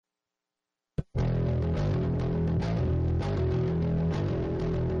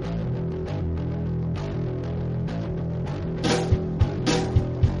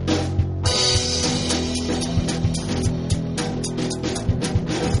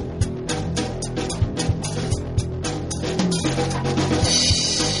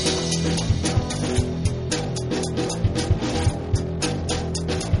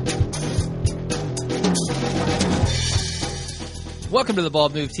Welcome to the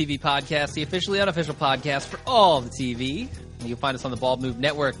Bald Move TV podcast, the officially unofficial podcast for all the TV. And you'll find us on the Bald Move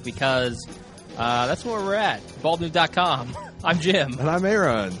Network because that's where we're at, baldmove.com. I'm Jim. And I'm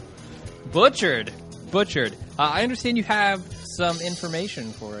Aaron. Butchered. I understand you have some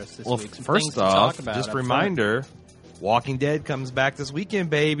information for us this week. Some first things to off, talk about just a up reminder, Walking Dead comes back this weekend,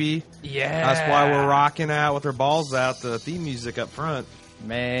 baby. Yeah. That's why we're rocking out with our balls out, the theme music up front.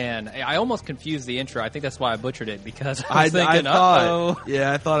 Man, I almost confused the intro. I think that's why I butchered it, because I was thinking,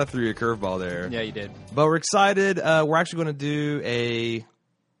 I thought I threw you a curveball there. Yeah, you did. But we're excited. We're actually going to do a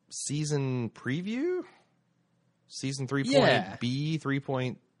season preview. Season 3.B,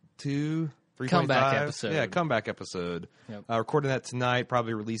 3.2, 3.5. Comeback episode. Yeah, comeback episode. Yep. Recording that tonight,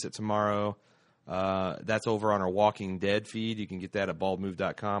 probably release it tomorrow. That's over on our Walking Dead feed. You can get that at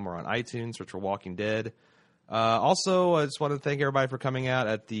baldmove.com or on iTunes. Search for Walking Dead. Also, I just want to thank everybody for coming out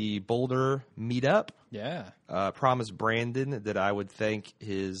at the Boulder meetup. Yeah. Promised Brandon that I would thank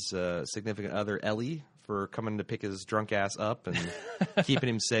his significant other, Ellie, for coming to pick his drunk ass up and keeping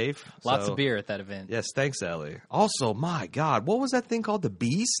him safe. Lots of beer at that event. Yes, thanks, Ellie. Also, my God, what was that thing called? The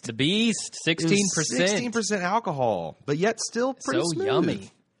Beast? The Beast, 16%. 16% alcohol, but yet still pretty smooth.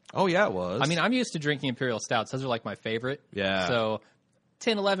 Yummy. Oh, yeah, it was. I mean, I'm used to drinking Imperial Stouts. Those are like my favorite. Yeah. So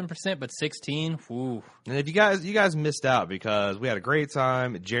 10, 11%, but 16, whoo. And if you guys missed out because we had a great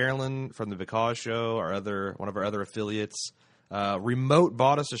time. Geraldine from the Because Show, one of our other affiliates, remote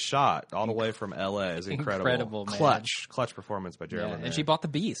bought us a shot all the way from LA. It was incredible. Man. Clutch performance by Geraldine. Yeah, and she bought the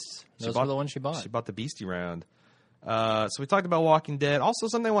Beasts. Those were the ones she bought. She bought the Beastie round. So we talked about Walking Dead. Also,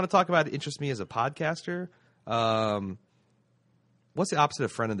 something I want to talk about that interests me as a podcaster. What's the opposite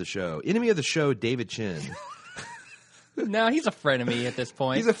of friend of the show? Enemy of the show, David Chin. No, he's a frenemy at this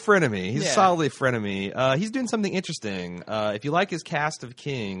point. He's a frenemy. He's solidly a frenemy. He's doing something interesting. If you like his cast of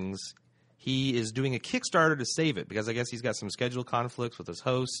Kings, he is doing a Kickstarter to save it because I guess he's got some schedule conflicts with his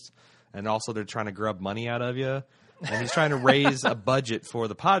hosts, and also they're trying to grub money out of you. And he's trying to raise a budget for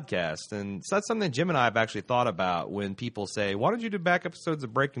the podcast. And so that's something Jim and I have actually thought about when people say, why don't you do back episodes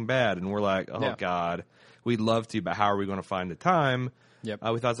of Breaking Bad? And we're like, God, we'd love to, but how are we going to find the time? Yep.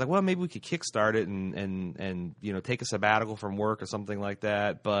 We thought, it's like, well, maybe we could kickstart it and take a sabbatical from work or something like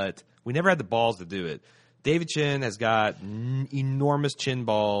that. But we never had the balls to do it. David Chin has got enormous chin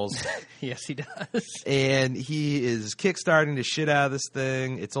balls. Yes, he does. And he is kickstarting the shit out of this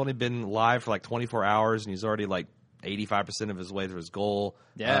thing. It's only been live for like 24 hours, and he's already like 85% of his way to his goal.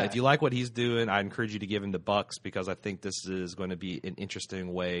 Yeah. If you like what he's doing, I encourage you to give him the bucks because I think this is going to be an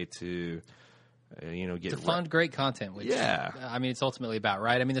interesting way to get to fund great content, which I mean, it's ultimately about,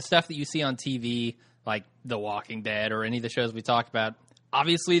 right? I mean, the stuff that you see on TV, like The Walking Dead or any of the shows we talk about,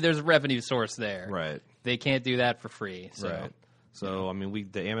 obviously there's a revenue source there. Right. They can't do that for free. So. Right. So, I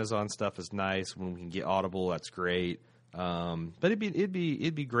mean, the Amazon stuff is nice. When we can get Audible, that's great. But it'd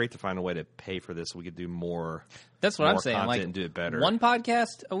be great to find a way to pay for this so we could do more. That's what I'm saying. Like, and do it better. One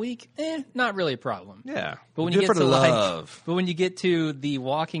podcast a week, not really a problem. Yeah, but when you get to but when you get to the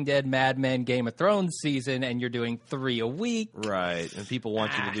Walking Dead, Mad Men, Game of Thrones season, and you're doing 3 a week, right? And people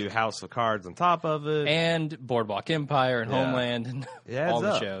want you to do House of Cards on top of it, and Boardwalk Empire, and Homeland, and all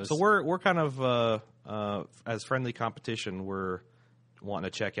the shows. So we're kind of as friendly competition. We're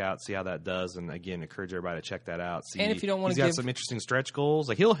wanting to check out, see how that does, and again, encourage everybody to check that out. See, and if you don't want to, he's got some interesting stretch goals.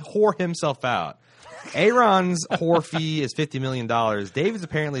 Like he'll whore himself out. Aaron's whore fee is $50 million. David's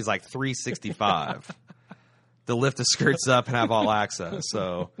apparently is like $365 to lift the skirts up and have all access.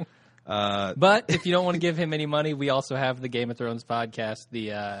 So, but if you don't want to give him any money, we also have the Game of Thrones podcast,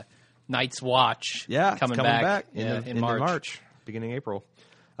 the Night's Watch. coming back in March, beginning April.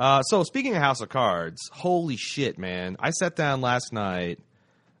 So speaking of House of Cards, holy shit, man. I sat down last night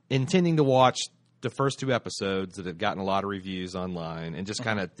intending to watch the first 2 episodes that have gotten a lot of reviews online and just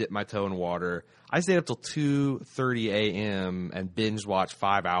kind of dip my toe in water. I stayed up till 2:30 a.m. and binge watched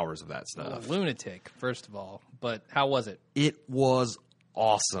 5 hours of that stuff. Lunatic, first of all. But how was it? It was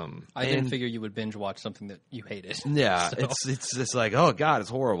awesome. I didn't figure you would binge watch something that you hated. Yeah, so. It's just like, oh God, it's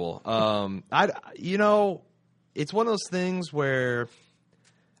horrible. It's one of those things where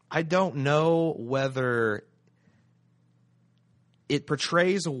I don't know whether it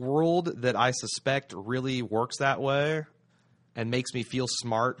portrays a world that I suspect really works that way and makes me feel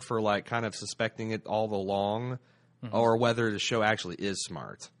smart for like kind of suspecting it all along, or whether the show actually is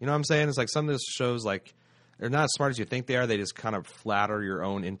smart. You know what I'm saying? It's like some of those shows, like, they're not as smart as you think they are. They just kind of flatter your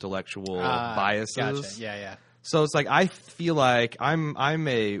own intellectual biases. Gotcha. Yeah. So it's like I feel like I'm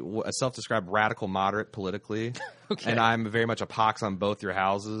a self-described radical moderate politically, and I'm very much a pox on both your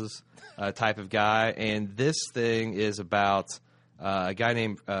houses type of guy. And this thing is about a guy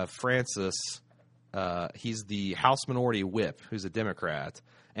named Francis he's the House Minority Whip, who's a Democrat,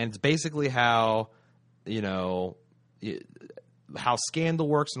 and it's basically how how scandal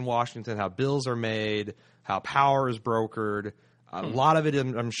works in Washington, how bills are made, how power is brokered. A lot of it,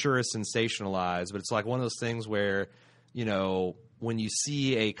 I'm sure, is sensationalized, but it's like one of those things where, when you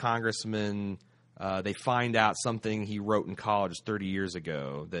see a congressman, they find out something he wrote in college 30 years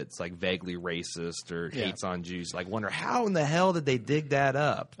ago that's like vaguely racist or hates on Jews. Like, wonder how in the hell did they dig that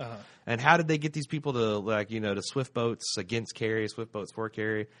up? And how did they get these people to to swift boats against Kerry, swift boats for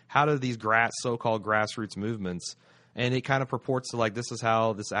Kerry? How do these so-called grassroots movements? And it kind of purports to this is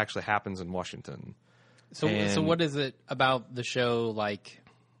how this actually happens in Washington. So what is it about the show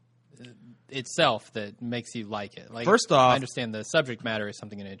itself that makes you like it? First off, I understand the subject matter is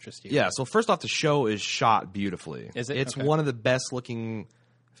something that interests you. Yeah. So first off, the show is shot beautifully. Is it? It's okay. one of the best looking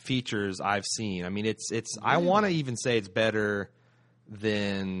features I've seen. I mean, it's. Really? I want to even say it's better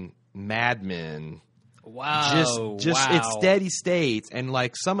than Mad Men. Wow. Just it's steady states, and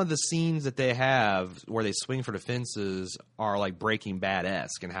some of the scenes that they have where they swing for the fences are Breaking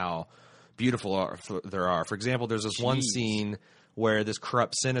Bad-esque and how beautiful there are. For example, there's this one scene where this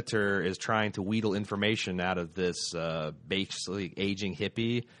corrupt senator is trying to wheedle information out of this basically aging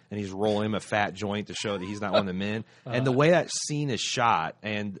hippie, and he's rolling him a fat joint to show that he's not one of the men. And the way that scene is shot,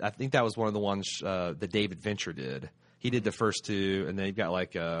 and I think that was one of the ones that David Fincher did. He did the first two, and then you've got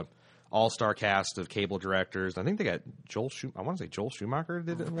a all-star cast of cable directors. I think they got I want to say Joel Schumacher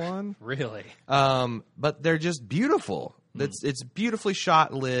did one. Really? But they're just beautiful. It's beautifully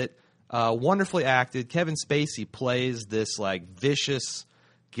shot, lit, wonderfully acted. Kevin Spacey plays this vicious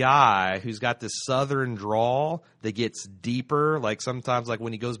guy who's got this southern drawl that gets deeper. Sometimes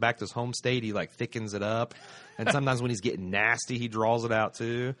when he goes back to his home state, he thickens it up. And sometimes when he's getting nasty, he draws it out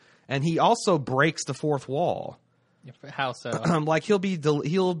too. And he also breaks the fourth wall. How so? He'll be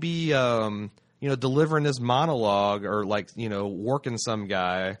delivering this monologue or working some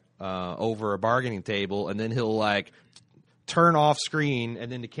guy over a bargaining table, and then he'll turn off screen,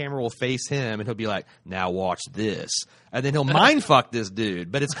 and then the camera will face him, and he'll be like, "Now watch this," and then he'll mind fuck this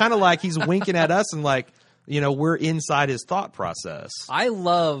dude. But it's kind of like he's winking at us, and we're inside his thought process. I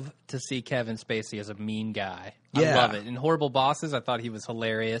love to see Kevin Spacey as a mean guy. Yeah. I love it. In Horrible Bosses, I thought he was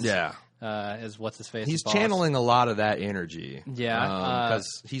hilarious. Yeah. As what's his face? He's channeling a lot of that energy. Yeah,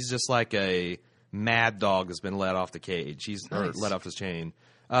 because he's just like a mad dog that's been let off the cage. Or let off his chain.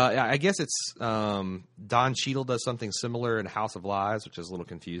 I guess it's Don Cheadle does something similar in House of Lies, which is a little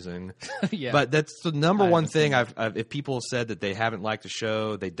confusing. Yeah, but that's the number one thing. If people have said that they haven't liked the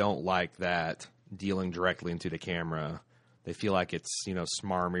show, they don't like that dealing directly into the camera. They feel like it's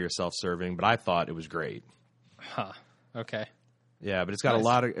smarmy or self-serving. But I thought it was great. Huh. Okay. Yeah, but it's got a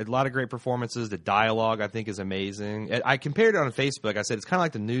lot of great performances. The dialogue, I think, is amazing. I compared it on Facebook. I said it's kind of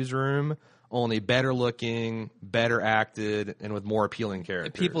like The Newsroom, only better looking, better acted, and with more appealing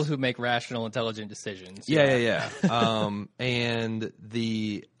characters. People who make rational, intelligent decisions. Yeah. And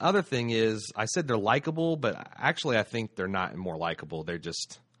the other thing is, I said they're likable, but actually I think they're not more likable. They're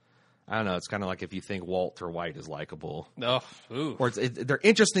just... I don't know. It's kind of like if you think Walter White is likable. Oh, ooh. Or they're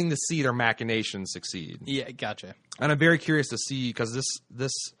interesting to see their machinations succeed. Yeah, gotcha. And I'm very curious to see, because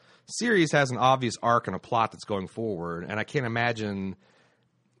this series has an obvious arc and a plot that's going forward, and I can't imagine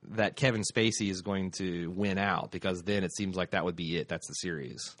that Kevin Spacey is going to win out, because then it seems like that would be it. That's the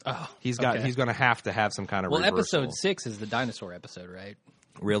series. Oh, he's going to have some kind of reversal. Episode 6 is the dinosaur episode, right?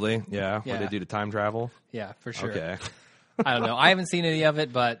 Really? Yeah. Where they do the time travel? Yeah, for sure. Okay. I don't know. I haven't seen any of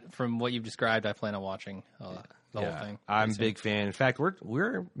it, but from what you've described, I plan on watching the whole thing. I'm a big fan. In fact,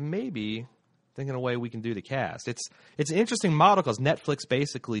 we're maybe thinking of a way we can do the cast. It's an interesting model because Netflix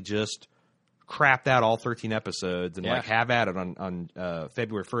basically just crapped out all 13 episodes and have at it on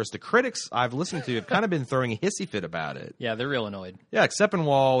February 1st. The critics I've listened to have kind of been throwing a hissy fit about it. Yeah, they're real annoyed. Yeah,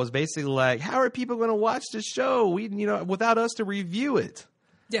 Sepinwall was basically like, "How are people going to watch this show? Without us to review it."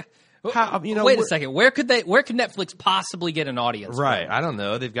 Yeah. Wait a second. Where could Netflix possibly get an audience? Right. from? I don't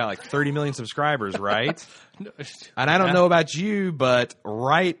know. They've got 30 million subscribers, right? And I don't know about you, but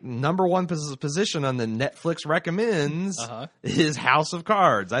number one position on the Netflix recommends is House of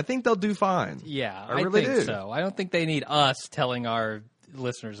Cards. I think they'll do fine. Yeah, I really think do. so. I don't think they need us telling our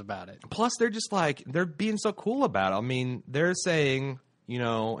listeners about it. Plus, they're just they're being so cool about it. I mean, they're saying, in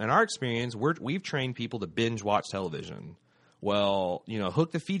our experience, we've trained people to binge watch television. Well,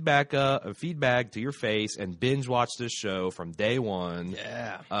 hook the feedback to your face and binge watch this show from day one.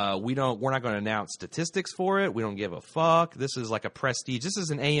 Yeah. We're not going to announce statistics for it. We don't give a fuck. This is like a prestige. This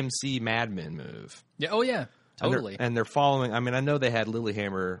is an AMC Mad Men move. Yeah. Oh yeah. Totally. And they're following. I mean, I know they had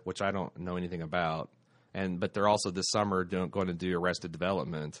Lilyhammer, which I don't know anything about, but they're also this summer going to do Arrested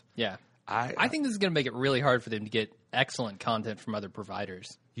Development. Yeah. I think this is going to make it really hard for them to get excellent content from other providers.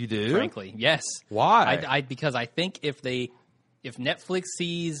 You do? Frankly, yes. Why? Because I think if Netflix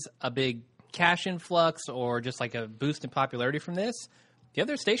sees a big cash influx or just like a boost in popularity from this, the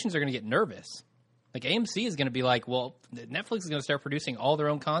other stations are going to get nervous. Like AMC is going to be like, well, Netflix is going to start producing all their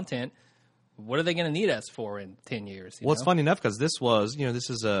own content. What are they going to need us for in 10 years? Well, it's funny enough because this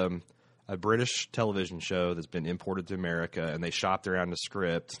is a British television show that's been imported to America, and they shopped around the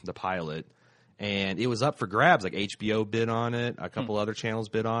script, the pilot, and it was up for grabs. Like HBO bid on it, a couple other channels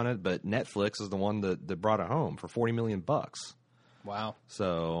bid on it, but Netflix is the one that brought it home for $40 million. Wow.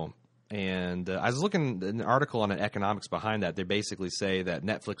 So, and I was looking at an article on the economics behind that. They basically say that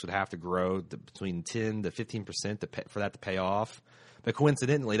Netflix would have to grow between 10 to 15% for that to pay off. But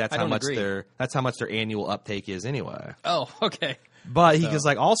coincidentally, that's how much their annual uptake is anyway. Oh, okay. But it's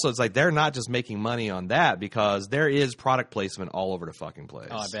like they're not just making money on that because there is product placement all over the fucking place.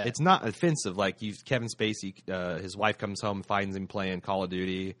 Oh, I bet. It's not offensive. Like Kevin Spacey, his wife comes home and finds him playing Call of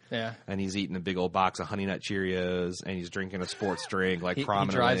Duty. Yeah. And he's eating a big old box of Honey Nut Cheerios and he's drinking a sports drink prominently.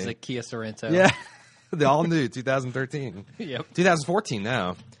 He drives a Kia Sorento. Yeah. The all new 2013. Yep. 2014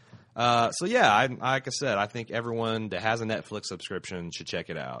 now. So yeah, like I said, I think everyone that has a Netflix subscription should check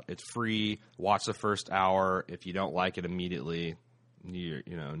it out. It's free. Watch the first hour. If you don't like it immediately,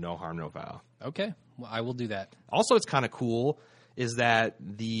 no harm, no foul. Okay, well, I will do that. Also, it's kind of cool is that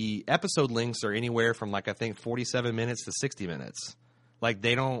the episode links are anywhere from I think 47 minutes to 60 minutes. Like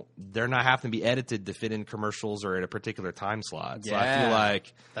they're not having to be edited to fit in commercials or at a particular time slot. So I feel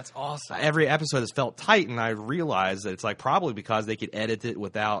like that's awesome. Every episode has felt tight, and I realized that it's probably because they could edit it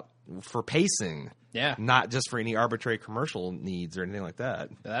for pacing. Yeah. Not just for any arbitrary commercial needs or anything like that.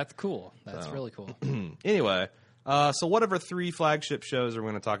 That's cool. That's really cool. Anyway, so what are our 3 flagship shows we're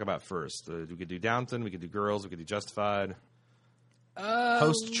going to talk about first? We could do Downton, we could do Girls, we could do Justified.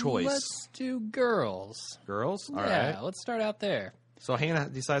 Host choice. Let's do Girls. Girls? All right. Yeah, let's start out there. So Hannah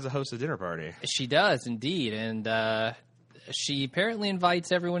decides to host a dinner party. She does, indeed. And she apparently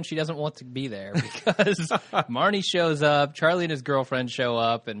invites everyone she doesn't want to be there because Marnie shows up, Charlie and his girlfriend show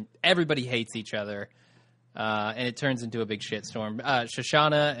up, and everybody hates each other. And it turns into a big shitstorm.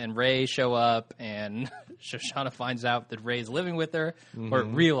 Shoshana and Ray show up, and Shoshana finds out that Ray's living with her, or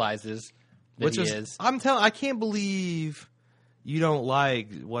realizes that he is. I can't believe you don't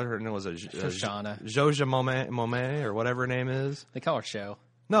like what her name was. Shoshana. Joja Momet, or whatever her name is. They call her Show.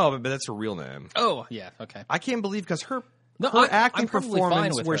 No, but that's her real name. Oh, yeah, okay. I can't believe because her I'm acting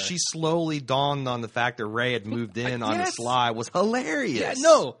performance where her. she slowly dawned on the fact that Ray had moved in on the sly was hilarious. Yeah,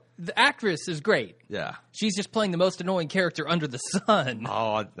 no, the actress is great. Yeah. She's just playing the most annoying character under the sun.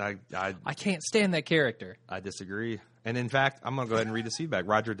 Oh, I can't stand that character. I disagree. And in fact, I'm going to go ahead and read his feedback.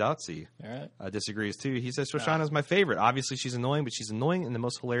 Roger Dotsey disagrees too. He says, Shoshana's my favorite. Obviously, she's annoying, but she's annoying in the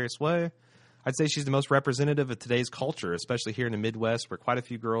most hilarious way. I'd say she's the most representative of today's culture, especially here in the Midwest, where quite a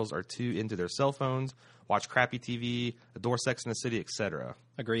few girls are too into their cell phones, watch crappy TV, adore Sex in the City, etc.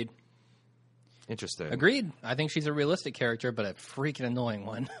 Agreed. Interesting. Agreed. I think she's a realistic character, but a freaking annoying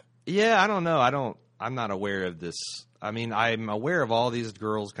one. Yeah, I don't know. I'm not aware of this. I mean, I'm aware of all these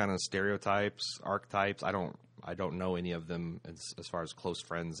girls' kind of stereotypes, archetypes. I don't know any of them as far as close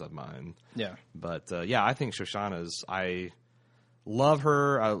friends of mine. Yeah. But, I think I love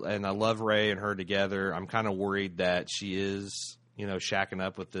her, and I love Ray and her together. I'm kind of worried that she is, shacking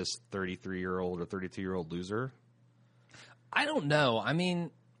up with this 33-year-old or 32-year-old loser. I don't know. I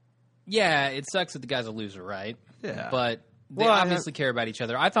mean, yeah, it sucks that the guy's a loser, right? Yeah. But they obviously care about each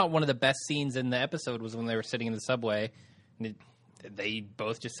other. I thought one of the best scenes in the episode was when they were sitting in the subway, and they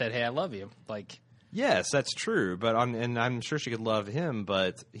both just said, "Hey, I love you." Yes, that's true. But I'm sure she could love him,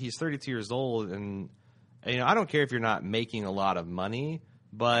 but he's 32 years old, and I don't care if you're not making a lot of money,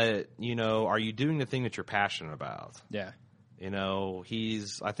 but are you doing the thing that you're passionate about? Yeah.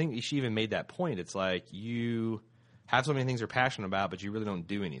 I think she even made that point. It's like you have so many things you're passionate about, but you really don't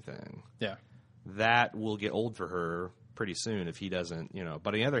do anything. Yeah. That will get old for her pretty soon if he doesn't,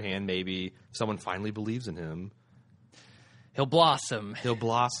 But on the other hand, maybe someone finally believes in him. He'll blossom.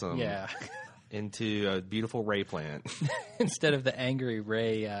 Yeah. Into a beautiful Ray plant. Instead of the angry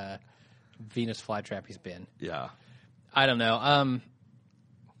Ray Venus flytrap he's been. Yeah. I don't know.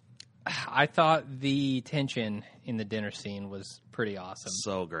 I thought the tension in the dinner scene was pretty awesome.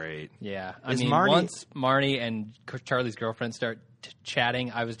 So great. Yeah. Once Marnie and Charlie's girlfriend start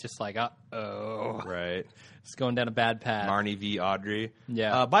chatting, I was just like, uh-oh. Right. It's going down a bad path. Marnie v. Audrey.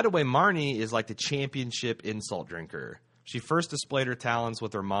 Yeah. By the way, Marnie is like the championship insult drinker. She first displayed her talents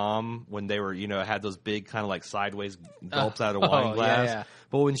with her mom when they were, had those big kind of like sideways gulps out of the wine glass. Yeah.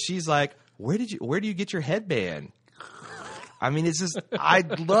 But when she's like, where do you get your headband? I mean, it's just, I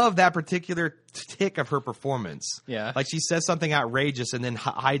love that particular tick of her performance. Yeah. Like, she says something outrageous and then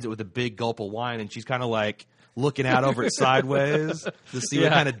hides it with a big gulp of wine, and she's kind of like looking out over it sideways to see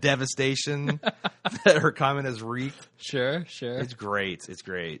what kind of devastation that her comment has wreaked. Sure. It's great. It's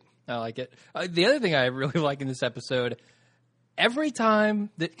great. I like it. The other thing I really like in this episode, every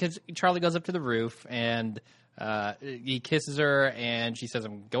time that, because Charlie goes up to the roof and he kisses her and she says,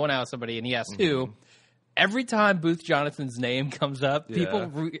 I'm going out with somebody, and he asks who. Every time Booth Jonathan's name comes up,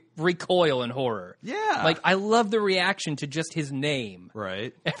 people recoil in horror. Yeah. Like, I love the reaction to just his name.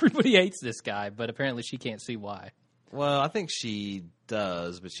 Right. Everybody hates this guy, but apparently she can't see why. Well, I think she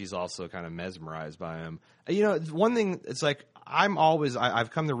does, but she's also kind of mesmerized by him. You know, one thing, it's like,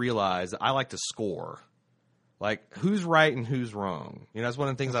 I've come to realize that I like to score. Like, who's right and who's wrong. You know, that's one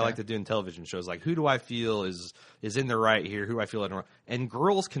of the things I like to do in television shows. Like, who do I feel is in the right here? Who do I feel in the wrong? And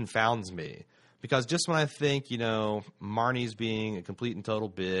Girls confounds me. Because just when I think, you know, Marnie's being a complete and total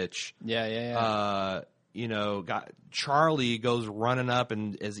bitch. Yeah. You know, Charlie goes running up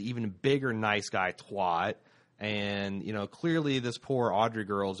and is even a bigger nice guy twat. And, you know, clearly this poor Audrey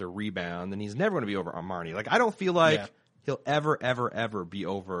girl's a rebound. And he's never going to be over on Marnie. Like, I don't feel like he'll ever be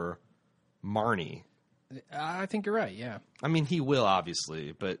over Marnie. I think you're right, yeah. I mean, he will,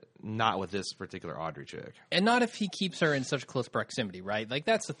 obviously, but not with this particular Audrey chick. And not if he keeps her in such close proximity, right? Like,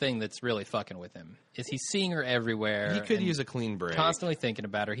 that's the thing that's really fucking with him, is he's seeing her everywhere. He could use a clean break. Constantly thinking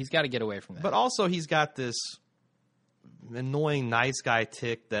about her. He's got to get away from that. But also, he's got this annoying nice guy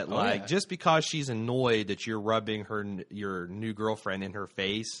tick that, just because she's annoyed that you're rubbing your new girlfriend in her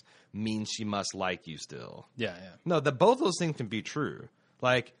face means she must like you still. Yeah. No, both those things can be true.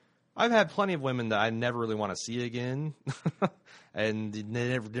 Like, I've had plenty of women that I never really want to see again, and they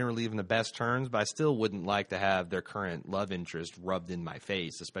didn't really leave in the best terms, but I still wouldn't like to have their current love interest rubbed in my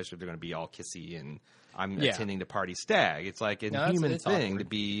face, especially if they're going to be all kissy and I'm attending the party stag. It's like a human thing to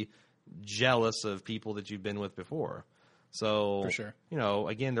be jealous of people that you've been with before. So, for sure. You know,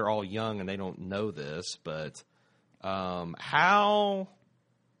 again, they're all young and they don't know this, but how,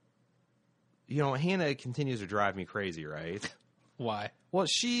 you know, Hannah continues to drive me crazy, right? Why? Well,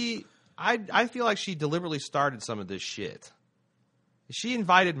 I feel like she deliberately started some of this shit. She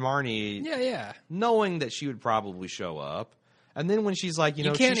invited Marnie, knowing that she would probably show up, and then when she's like, you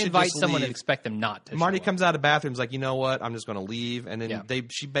can't invite someone and expect them not to. Marnie comes out of the bathroom, is like, you know what, I'm just going to leave, and then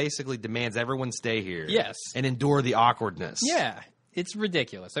she basically demands everyone stay here, and endure the awkwardness. Yeah, it's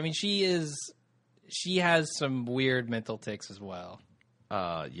ridiculous. I mean, she has some weird mental tics as well.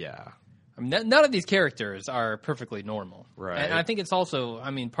 Yeah. I mean, none of these characters are perfectly normal. Right. And I think it's also,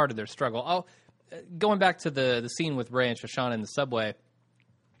 I mean, part of their struggle. Going back to the scene with Ray and Shoshana in the subway,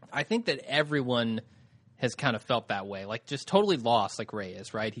 I think that everyone has kind of felt that way. Like, just totally lost like Ray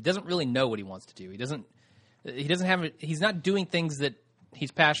is, right? He doesn't really know what he wants to do. He's not doing things that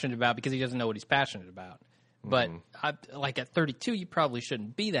he's passionate about because he doesn't know what he's passionate about. But, like, at 32, you probably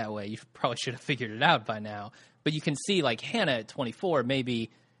shouldn't be that way. You probably should have figured it out by now. But you can see, like, Hannah at 24, maybe...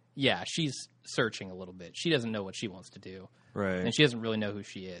 Yeah, she's searching a little bit. She doesn't know what she wants to do, right? And she doesn't really know who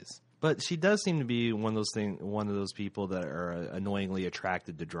she is. But she does seem to be one of those people that are annoyingly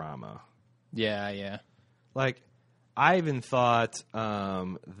attracted to drama. Yeah. Like, I even thought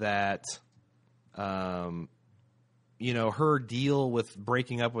that, you know, her deal with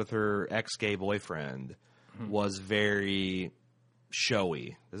breaking up with her ex-gay boyfriend was very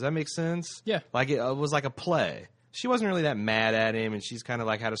showy. Does that make sense? Yeah. Like, it was like a play. She wasn't really that mad at him, and she's kind of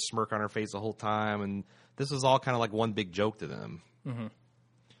like had a smirk on her face the whole time, and this was all kind of like one big joke to them. Mm-hmm.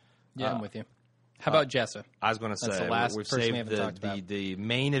 Yeah, I'm with you. How about Jessa? I was going to say, the last we've person we saved haven't talked about. the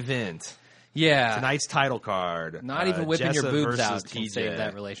main event. Yeah. Tonight's title card. Not even whipping Jessa your boobs out versus can TJ. save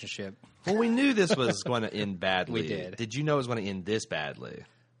that relationship. Well, we knew this was going to end badly. We did. Did you know it was going to end this badly?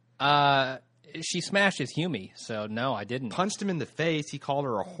 She smashed his Huey, so no, I didn't. Punched him in the face. He called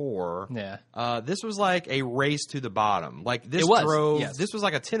her a whore. Yeah. This was like a race to the bottom. Like, this This was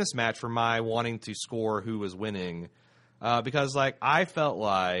like a tennis match for my wanting to score who was winning. Because, like, I felt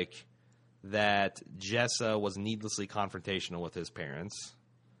like that Jessa was needlessly confrontational with his parents.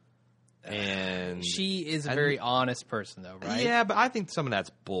 And she is a very honest person, though, right? Yeah, but I think some of that's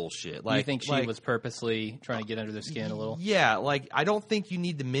bullshit. Like, you think she was purposely trying to get under their skin a little? Yeah, like, I don't think you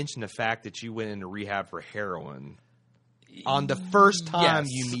need to mention the fact that you went into rehab for heroin on the first time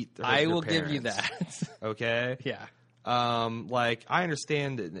you meet her. I will give you that. Okay? Yeah. Like, I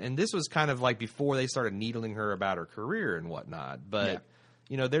understand, and this was kind of like before they started needling her about her career and whatnot, but,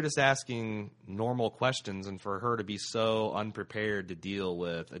 you know, they're just asking normal questions, and for her to be so unprepared to deal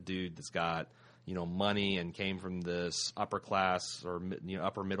with a dude that's got, you know, money and came from this upper class or, you know,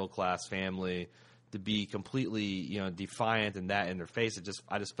 upper middle class family to be completely, defiant and that in their face.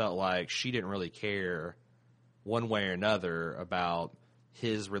 I just felt like she didn't really care one way or another about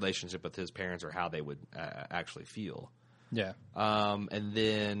his relationship with his parents or how they would actually feel. Yeah. And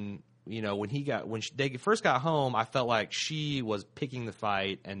then, when they first got home, I felt like she was picking the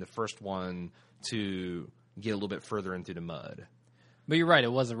fight and the first one to get a little bit further into the mud. But you're right.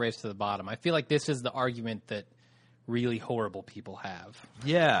 It was a race to the bottom. I feel like this is the argument that really horrible people have.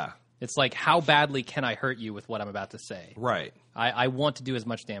 Yeah. It's like, how badly can I hurt you with what I'm about to say? Right. I want to do as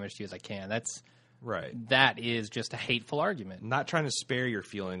much damage to you as I can. That is just a hateful argument. I'm not trying to spare your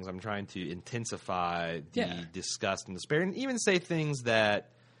feelings. I'm trying to intensify the disgust and despair, and even say things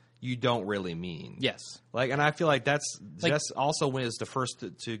that you don't really mean. Yes. And I feel like that's Jess also was the first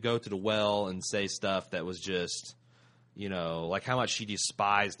to go to the well and say stuff that was just, like how much she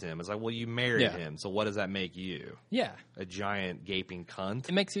despised him. It's like, well, you married him, so what does that make you? Yeah. A giant gaping cunt?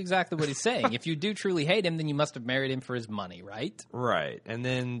 It makes you exactly what he's saying. If you do truly hate him, then you must have married him for his money, right? Right. And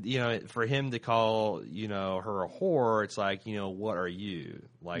then, for him to call, her a whore, it's like, what are you?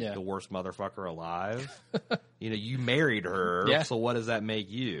 The worst motherfucker alive? You married her, so what does that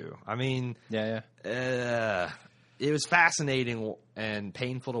make you? I mean... Yeah. It was fascinating and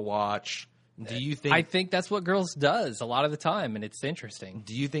painful to watch. Do you think... I think that's what girls does a lot of the time, and it's interesting.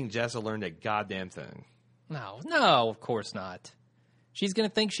 Do you think Jessa learned a goddamn thing? No, of course not. She's going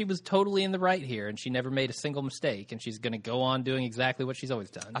to think she was totally in the right here, and she never made a single mistake, and she's going to go on doing exactly what she's always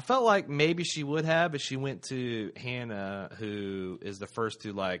done. I felt like maybe she would have, but she went to Hannah, who is the first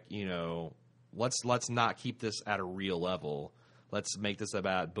to, let's not keep this at a real level. Let's make this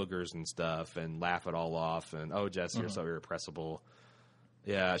about boogers and stuff and laugh it all off, and, oh, Jess, you're so irrepressible.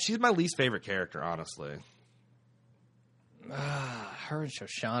 Yeah, she's my least favorite character, honestly. Her and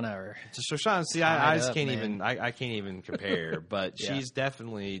Shoshana are... Shoshana, see, I just can't even... I can't even compare, but she's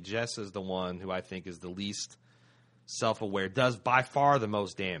definitely... Jess is the one who I think is the least self-aware, does by far the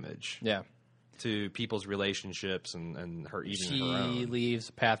most damage. Yeah. To people's relationships and her eating her own. She leaves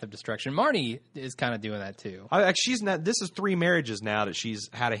a path of destruction. Marnie is kind of doing that too. She's not. This is 3 marriages now that she's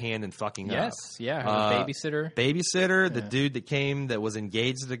had a hand in fucking up. Yeah, her babysitter, the dude that came that was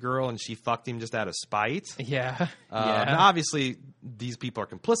engaged to the girl and she fucked him just out of spite. Yeah, Now obviously these people are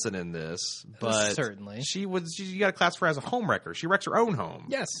complicit in this, but certainly you got to class her as a homewrecker. She wrecks her own home.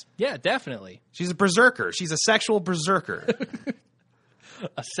 Yes, yeah, definitely. She's a berserker. She's a sexual berserker.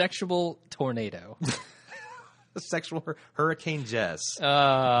 A sexual tornado. A sexual Hurricane Jess.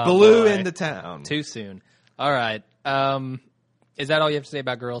 Blew into town. Too soon. All right. Is that all you have to say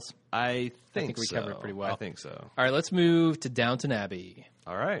about girls? I think we covered it pretty well. I think so. All right, let's move to Downton Abbey.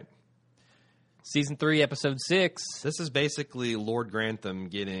 All right. Season 3, Episode 6. This is basically Lord Grantham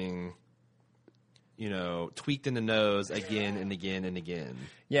getting, tweaked in the nose again and again and again.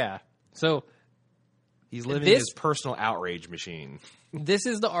 Yeah. So... he's living his personal outrage machine. This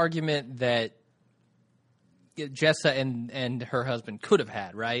is the argument that Jessa and her husband could have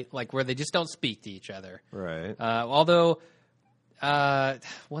had, right? Where they just don't speak to each other. Right. Although,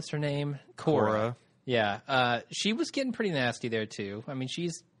 what's her name? Cora. Yeah. She was getting pretty nasty there, too. I mean,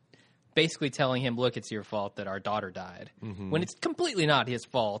 she's basically telling him, look, it's your fault that our daughter died. Mm-hmm. When it's completely not his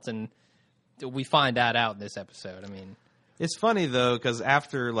fault. And we find that out in this episode. I mean... It's funny, though, because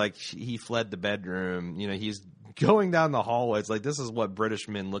after, he fled the bedroom, he's going down the hallway. It's like, this is what British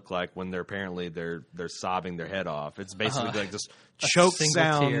men look like when they're sobbing their head off. It's basically this choke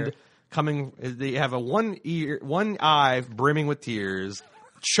sound tear. Coming. They have one eye brimming with tears,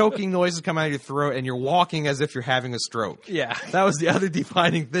 choking noises come out of your throat, and you're walking as if you're having a stroke. Yeah. That was the other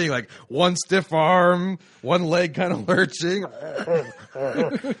defining thing, one stiff arm, one leg kind of lurching.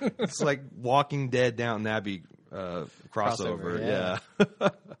 It's like Walking Dead Downton Abbey crossover. Yeah.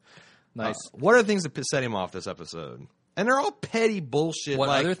 Nice. What are the things that set him off this episode? And they're all petty bullshit. What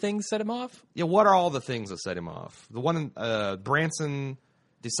other things set him off? Yeah, what are all the things that set him off? The one, Branson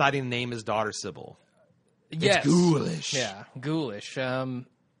deciding to name his daughter Sybil. Yes. It's ghoulish. Yeah, ghoulish. I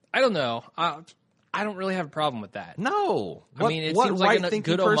don't know. I don't really have a problem with that. No. I mean, it seems like a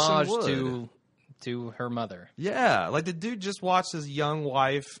good homage to her mother. Yeah, the dude just watched his young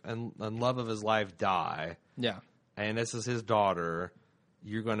wife and love of his life die. Yeah. And this is his daughter.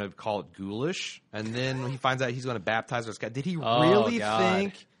 You're going to call it ghoulish? And then when he finds out he's going to baptize her. Did he really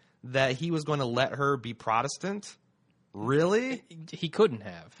think that he was going to let her be Protestant? Really? He couldn't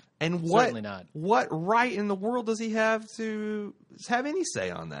have. And certainly not. What right in the world does he have to have any say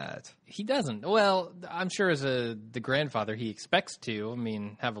on that? He doesn't. Well, I'm sure as the grandfather he expects to. I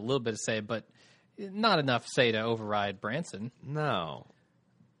mean, have a little bit of say, but not enough say to override Branson. No.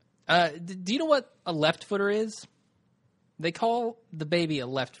 Do you know what a left footer is? They call the baby a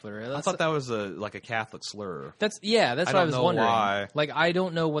left footer. I thought that was like a Catholic slur. That's what I was know wondering. why. Like, I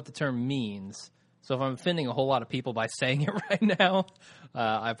don't know what the term means. So if I'm offending a whole lot of people by saying it right now,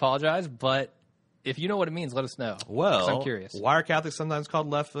 I apologize. But if you know what it means, let us know. 'Cause Well, I'm curious. why are Catholics sometimes called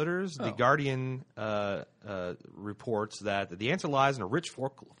left footers? The Guardian reports that the answer lies in a rich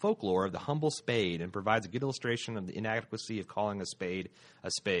folklore of the humble spade and provides a good illustration of the inadequacy of calling a spade a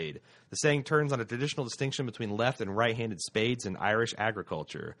spade. The saying turns on a traditional distinction between left and right-handed spades in Irish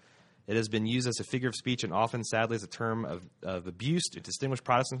agriculture. It has been used as a figure of speech and often, sadly, as a term of abuse to distinguish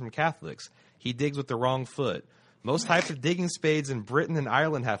Protestants from Catholics. He digs with the wrong foot. Most types of digging spades in Britain and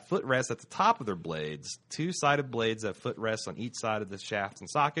Ireland have footrests at the top of their blades. Two-sided blades have footrests on each side of the shaft and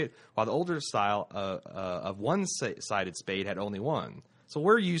socket, while the older style of one-sided spade had only one. So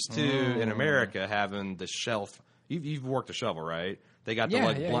we're used to, in America, having the shelf. You've worked a shovel, right? They got the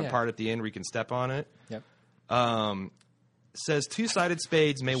blunt part at the end where you can step on it. Yep. Says two-sided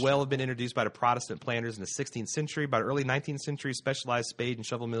spades may well have been introduced by the Protestant planters in the 16th century. By the early 19th century, specialized spade and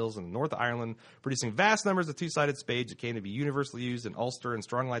shovel mills in North Ireland producing vast numbers of two-sided spades that came to be universally used in Ulster and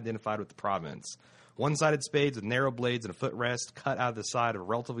strongly identified with the province. One-sided spades with narrow blades and a footrest cut out of the side of a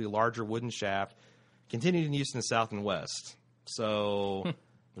relatively larger wooden shaft continued in use in the South and West. So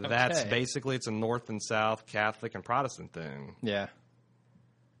that's basically, it's a North and South Catholic and Protestant thing. Yeah.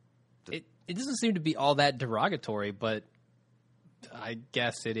 It doesn't seem to be all that derogatory, but I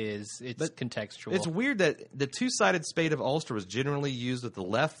guess it is. It's contextual. It's weird that the two-sided spade of Ulster was generally used with the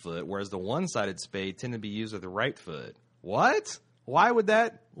left foot, whereas the one-sided spade tended to be used with the right foot. What? Why would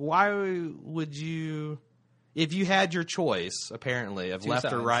you, if you had your choice, apparently, of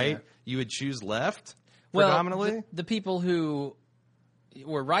left or right, you would choose left predominantly? Well, the people who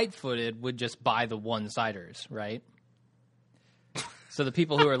were right-footed would just buy the one-siders, right? So the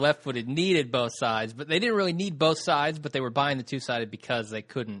people who are left-footed needed both sides, but they didn't really need both sides, but they were buying the two-sided because they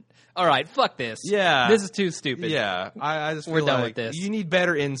couldn't. All right, fuck this. Yeah. This is too stupid. Yeah. I just We're feel done like with this. You need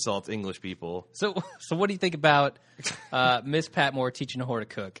better insults, English people. So what do you think about Miss Patmore teaching a whore to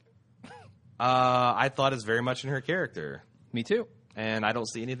cook? I thought it's very much in her character. Me too. And I don't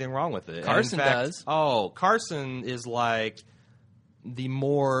see anything wrong with it. Carson does. Oh, Carson is like the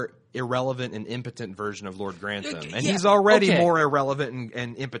more irrelevant and impotent version of Lord Grantham. And he's already more irrelevant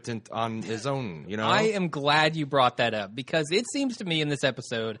and impotent on his own, you know? I am glad you brought that up because it seems to me in this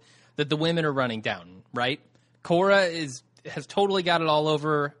episode that the women are running Downton, right? Cora has totally got it all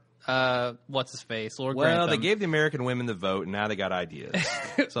over what's-his-face, Lord Grantham. Well, they gave the American women the vote, and now they got ideas.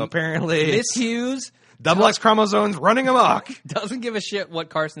 So apparently Miss Hughes... Double X chromosomes running amok. Doesn't give a shit what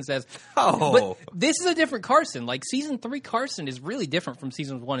Carson says. Oh. But this is a different Carson. Like, Season 3 Carson is really different from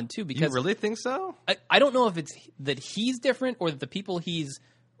Seasons 1 and 2 because... You really think so? I don't know if it's that he's different or that the people he's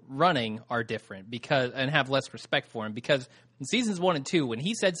running are different and have less respect for him. Because in Seasons 1 and 2, when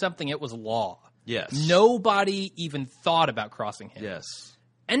he said something, it was law. Yes. Nobody even thought about crossing him. Yes.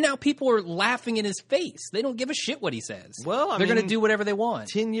 And now people are laughing in his face. They don't give a shit what he says. Well, they're going to do whatever they want.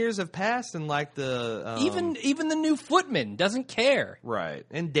 10 years have passed, and like the even the new footman doesn't care. Right.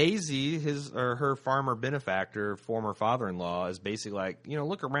 And Daisy, her farmer benefactor, former father-in-law, is basically like,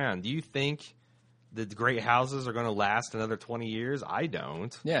 look around. Do you think the great houses are going to last another 20 years? I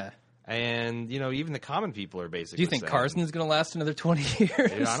don't. Yeah. And, even the common people are basically Do you think Carson's going to last another 20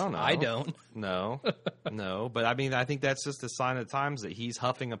 years? Dude, I don't know. I don't. No. No. But, I think that's just a sign of the times that he's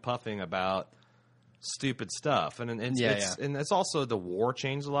huffing and puffing about stupid stuff. And it's also the war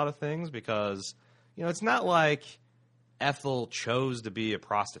changed a lot of things because, it's not like Ethel chose to be a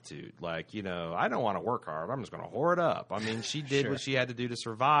prostitute. Like, I don't want to work hard. I'm just going to whore it up. I mean, she did what she had to do to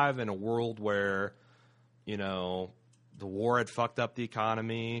survive in a world where, the war had fucked up the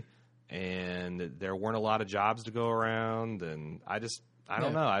economy. And there weren't a lot of jobs to go around, and I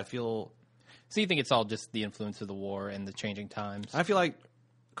don't know. I feel... So you think it's all just the influence of the war and the changing times? I feel like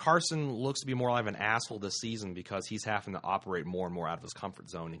Carson looks to be more like an asshole this season because he's having to operate more and more out of his comfort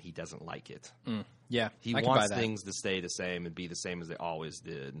zone, and he doesn't like it. Yeah, he wants things to stay the same and be the same as they always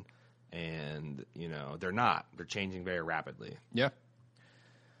did, and they're not. They're changing very rapidly. Yeah.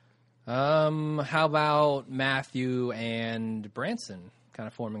 How about Matthew and Branson? Kind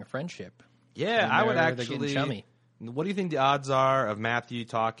of forming a friendship. Yeah, I would actually. They're getting chummy. What do you think the odds are of Matthew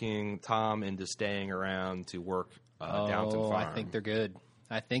talking Tom into staying around to work Downton Farm? I think they're good.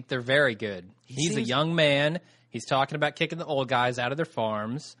 I think they're very good. He's a young man. He's talking about kicking the old guys out of their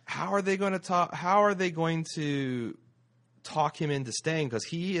farms. How are they going to talk? How are they going to talk him into staying? Because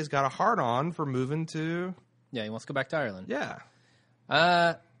he has got a hard on for moving to. Yeah, he wants to go back to Ireland. Yeah.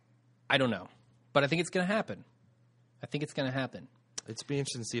 I don't know, but I think it's going to happen. It's be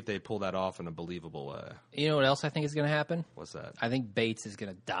interesting to see if they pull that off in a believable way. You know what else I think is going to happen? What's that? I think Bates is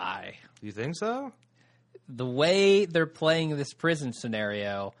going to die. You think so? The way they're playing this prison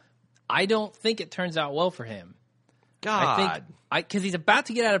scenario, I don't think it turns out well for him. God. Because he's about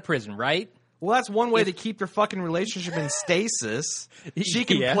to get out of prison, right? Well, that's one way to keep their fucking relationship in stasis. She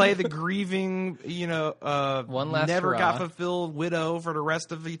can play the grieving, one last never hurrah. got fulfilled widow for the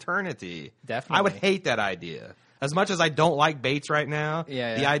rest of eternity. Definitely. I would hate that idea. As much as I don't like Bates right now,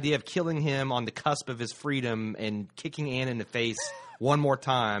 Yeah. the idea of killing him on the cusp of his freedom and kicking Anna in the face one more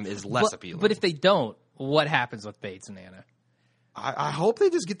time is less appealing. But if they don't, what happens with Bates and Anna? I hope they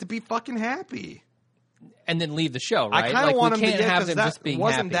just get to be fucking happy. And then leave the show, right? I kind of want we them can't to have them just being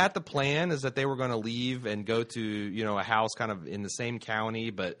wasn't happy. that the plan? Is that they were going to leave and go to a house kind of in the same county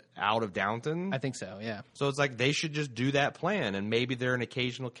but out of Downton? I think so. Yeah. So it's like they should just do that plan, and maybe they're an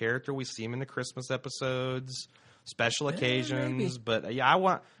occasional character. We see them in the Christmas episodes, special occasions. maybe. But yeah,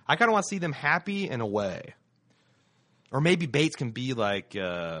 I kind of want to see them happy in a way, or maybe Bates can be like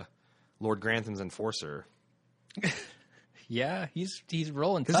Lord Grantham's enforcer. Yeah, he's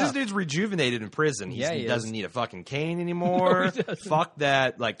rolling Because this dude's rejuvenated in prison. Yeah, He he doesn't is. need a fucking cane anymore. No, he doesn't. Fuck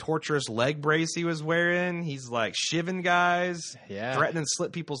that torturous leg brace he was wearing. He's shivving guys, Yeah. threatening to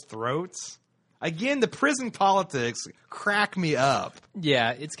slit people's throats. Again, the prison politics crack me up.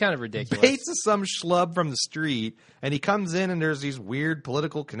 Yeah, it's kind of ridiculous. Bates is some schlub from the street, and he comes in and there's these weird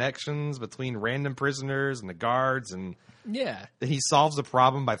political connections between random prisoners and the guards, and Yeah. he solves the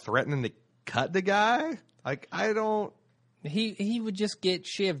problem by threatening to cut the guy. I don't... He would just get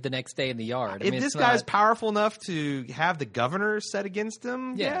shivved the next day in the yard. If this guy's powerful enough to have the governor set against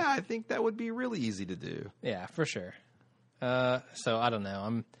him, Yeah. yeah, I think that would be really easy to do. Yeah, for sure. So I don't know.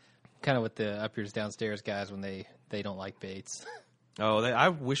 I'm kind of with the up yours downstairs guys when they don't like Bates. Oh, I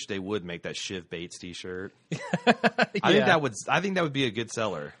wish they would make that Shiv Bates T-shirt. I think that would be a good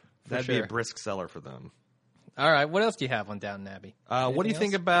seller. That'd be sure. a brisk seller for them. All right, what else do you have on Downton Abbey? What do you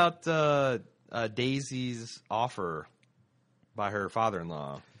Anything think about Daisy's offer by her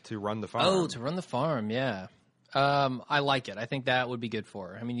father-in-law to run the farm? Oh, to run the farm, yeah. I like it. I think that would be good for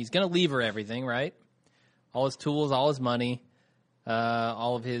her. I mean, he's going to leave her everything, right? All his tools, all his money,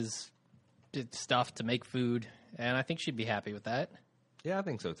 all of his stuff to make food, and I think she'd be happy with that. Yeah, I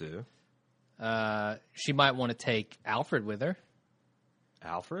think so too. She might want to take Alfred with her.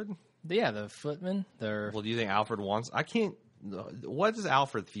 Alfred? Yeah, the footman. Well, do you think Alfred wants... I can't... What does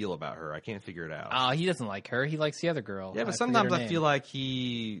Alfred feel about her? I can't figure it out. He doesn't like her. He likes the other girl. Yeah, but forget sometimes her I name. feel like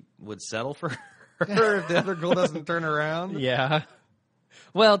he would settle for her if the other girl doesn't turn around. Yeah.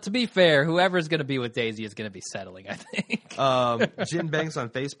 Well, to be fair, whoever's going to be with Daisy is going to be settling, I think. Jen Banks on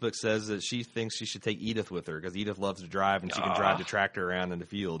Facebook says that she thinks she should take Edith with her because Edith loves to drive and she can drive the tractor around in the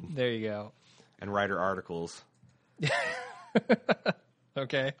field There you go. and write her articles.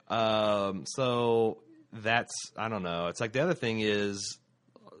 Okay. So that's, I don't know. It's like the other thing is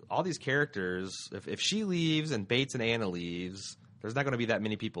all these characters, if she leaves and Bates and Anna leaves, there's not going to be that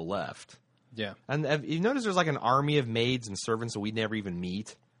many people left. Yeah. And you notice there's like an army of maids and servants that we never even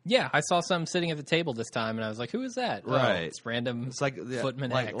meet. Yeah, I saw some sitting at the table this time, and I was like, who is that? Right. Oh, it's random It's like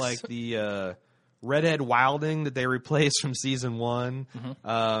Footman X. like the redhead Wilding that they replaced from season 1.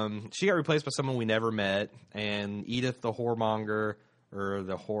 Mm-hmm. She got replaced by someone we never met, and Edith the whoremonger, or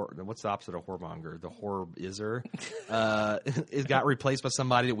what's the opposite of whoremonger? The whore-iser. It got replaced by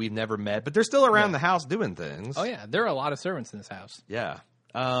somebody that we've never met, but they're still around the house doing things. Oh, yeah. There are a lot of servants in this house. Yeah.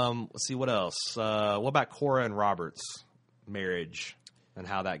 Let's see, what else? What about Cora and Robert's marriage and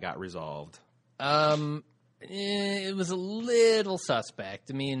how that got resolved? It was a little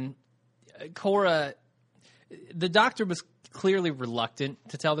suspect. I mean, Cora, the doctor was clearly reluctant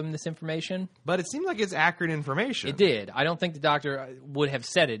to tell them this information. But it seemed like it's accurate information. It did. I don't think the doctor would have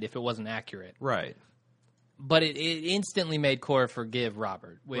said it if it wasn't accurate. Right. But it instantly made Cora forgive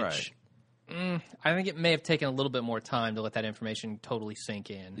Robert, which Right. I think it may have taken a little bit more time to let that information totally sink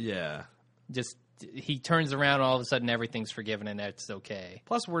in. Yeah. Just he turns around, all of a sudden everything's forgiven and it's okay.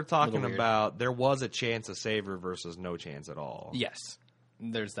 Plus, we're talking Little weird. about there was a chance to save her versus no chance at all. Yes,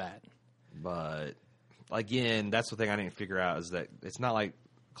 there's that. But, again, that's the thing I didn't figure out is that it's not like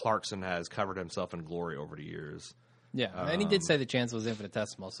Clarkson has covered himself in glory over the years. Yeah, and he did say the chance was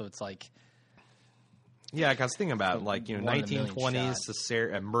infinitesimal, so it's like... Yeah, I was thinking about, like, One in a million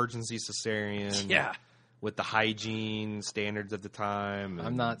 1920s emergency cesarean. Yeah. With the hygiene standards of the time.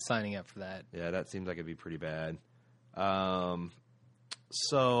 I'm not signing up for that. Yeah, that seems like it'd be pretty bad.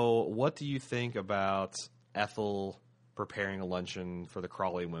 So, what do you think about Ethel preparing a luncheon for the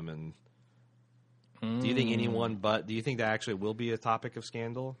Crawley women? Do you think do you think that actually will be a topic of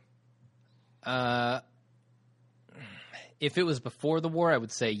scandal? if it was before the war, I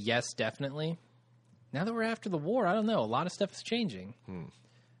would say yes, definitely. Now that we're after the war, I don't know. A lot of stuff is changing.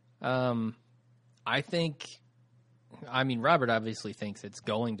 I think, Robert obviously thinks it's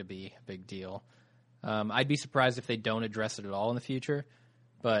going to be a big deal. I'd be surprised if they don't address it at all in the future,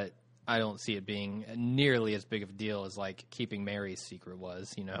 but I don't see it being nearly as big of a deal as like keeping Mary's secret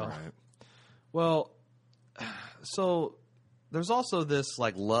was, you know? Right. Well, so there's also this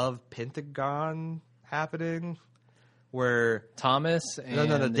like love pentagon happening where Thomas and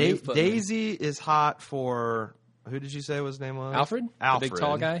no. the new footman. Daisy is hot for, who did you say his name was? Alfred? The big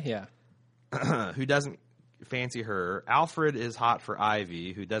tall guy? Yeah. Who doesn't fancy her. Alfred is hot for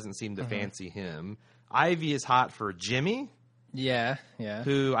Ivy, who doesn't seem to fancy him. Ivy is hot for Jimmy. Yeah.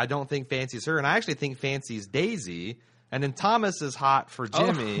 Who I don't think fancies her, and I actually think fancies Daisy. And then Thomas is hot for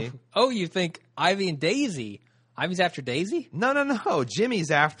Jimmy. Oh, you think Ivy and Daisy? Ivy's after Daisy? No. Jimmy's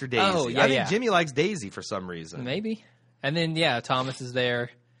after Daisy. Oh, yeah, I think Jimmy likes Daisy for some reason. Maybe. And then, Thomas is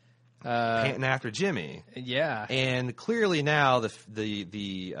there. Panting after Jimmy. Yeah. And clearly now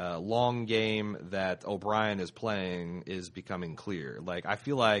the long game that O'Brien is playing is becoming clear. Like, I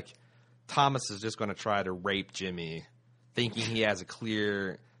feel like Thomas is just going to try to rape Jimmy, thinking he has a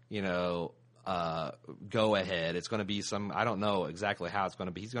clear, go ahead. It's going to be I don't know exactly how it's going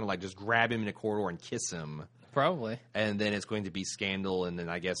to be. He's going to like just grab him in a corridor and kiss him. Probably. And then it's going to be scandal, and then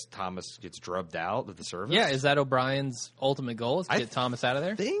I guess Thomas gets drubbed out of the service. Yeah, is that O'Brien's ultimate goal, is to get Thomas out of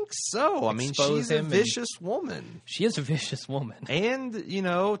there? I think so. I mean, she's a vicious woman. She is a vicious woman. And,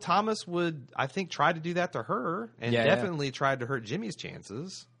 Thomas would, I think, try to do that to her, and definitely tried to hurt Jimmy's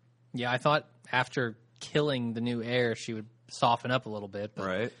chances. Yeah, I thought after killing the new heir, she would soften up a little bit, but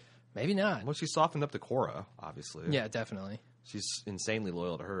right. Maybe not. Well, she softened up to Cora, obviously. Yeah, definitely. She's insanely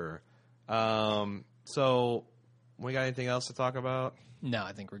loyal to her. So, we got anything else to talk about? No,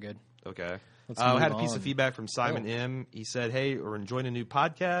 I think we're good. Okay. I had a piece of feedback from Simon M. He said, hey, we're enjoying a new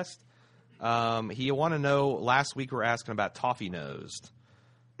podcast. He wanted to know, last week we were asking about toffee-nosed.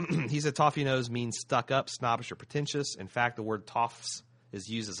 He said toffee-nosed means stuck up, snobbish, or pretentious. In fact, the word toffs is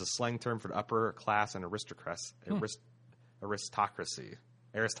used as a slang term for the upper class and aristocracy.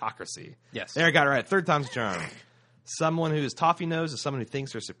 Yes. There, I got it right. Third time's a charm. Someone who is toffee-nosed is someone who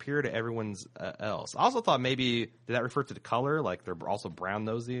thinks they're superior to everyone else. I also thought maybe, did that refer to the color? Like they're also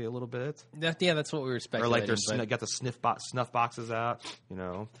brown-nosy a little bit? That's what we were speculating. Or like they're got the snuff boxes out,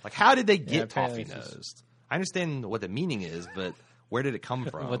 Like, how did they get toffee-nosed? I understand what the meaning is, but where did it come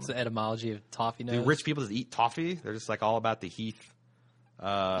from? What's the etymology of toffee-nosed? Do rich people just eat toffee? They're just like all about the Heath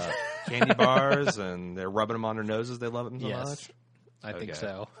candy bars, and they're rubbing them on their noses. They love them so much? I think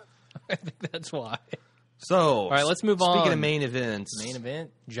so. I think that's why. So, all right, let's move on. Speaking of main events. Main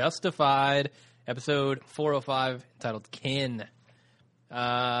event, Justified, episode 405, entitled Kin.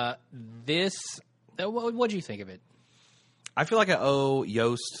 What do you think of it? I feel like I owe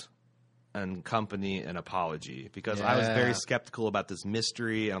Yost and company an apology because I was very skeptical about this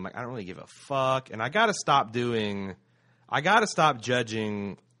mystery. And I'm like, I don't really give a fuck. And I got to stop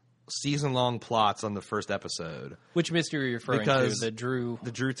judging season-long plots on the first episode. Which mystery are you referring to? The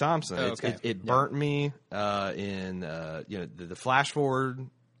Drew Thompson. Oh, okay. It burnt me in the flash forward.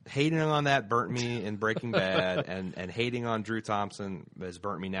 Hating on that burnt me in Breaking Bad, and hating on Drew Thompson has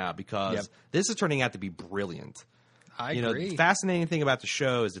burnt me now because this is turning out to be brilliant. I agree. The fascinating thing about the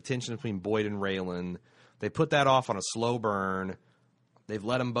show is the tension between Boyd and Raylan. They put that off on a slow burn. They've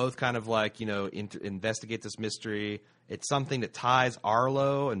let them both kind of investigate this mystery. It's something that ties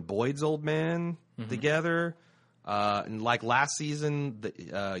Arlo and Boyd's old man together. And like last season,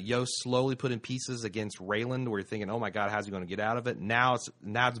 Yost slowly put in pieces against Raylan, where you're thinking, "Oh my God, how's he going to get out of it?" Now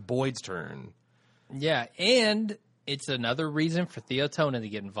it's Boyd's turn. Yeah, and it's another reason for Theo Tonin to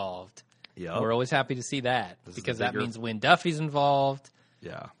get involved. Yeah, we're always happy to see that because that means Wynn Duffy's involved.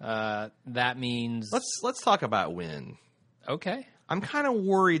 Yeah, that means let's talk about Wynn. Okay. I'm kind of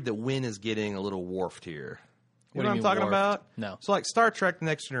worried that Wynn is getting a little dwarfed here. You know what I'm talking about? No. So like Star Trek The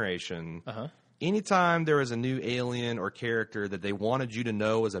Next Generation, anytime there was a new alien or character that they wanted you to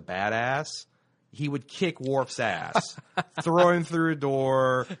know was a badass, he would kick Worf's ass, throw him through a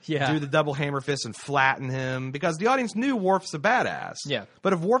door, do the double hammer fist and flatten him, because the audience knew Worf's a badass. Yeah.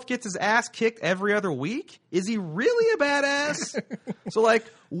 But if Worf gets his ass kicked every other week, is he really a badass? So like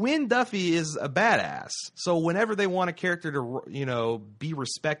Wynn Duffy is a badass. So whenever they want a character to be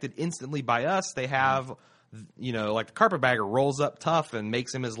respected instantly by us, they have like the carpetbagger rolls up tough and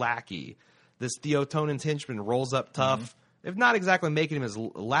makes him his lackey. This Theo Tonin's henchman rolls up tough. If not exactly making him his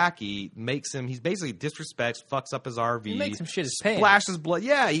lackey, he's basically disrespects, fucks up his RV. He makes him shit his pants. Splashes blood.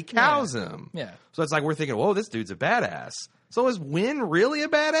 Yeah, he cows him. Yeah. So it's like we're thinking, whoa, this dude's a badass. So is Wynn really a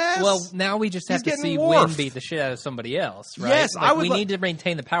badass? Well, now we just have to getting see Worf. Wynn beat the shit out of somebody else, right? Yes, Like, I would we li- need to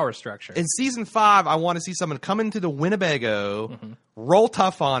maintain the power structure. in season 5, I want to see someone come into the Winnebago, roll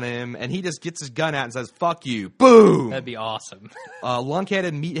tough on him, and he just gets his gun out and says, "Fuck you!" Boom. That'd be awesome.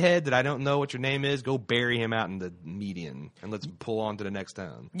 Lunkheaded meathead that I don't know what your name is. Go bury him out in the median, and let's pull on to the next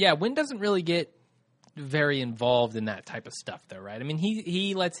town. Yeah, Wynn doesn't really get very involved in that type of stuff, though, right? I mean,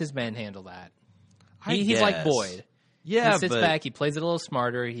 he lets his men handle that. He's like guess. Boyd. Yeah, He sits but back, he plays it a little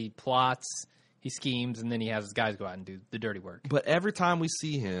smarter, he plots, he schemes, and then he has his guys go out and do the dirty work. but every time we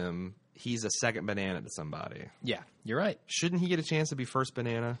see him, he's a second banana to somebody. Yeah, you're right. Shouldn't he get a chance to be first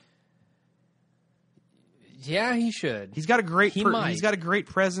banana? Yeah, he should. He's got a great might. he's got a great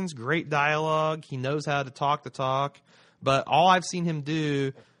presence, great dialogue. He knows how to talk the talk. But all I've seen him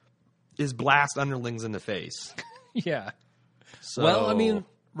do is blast underlings in the face. Yeah. So, Well, I mean,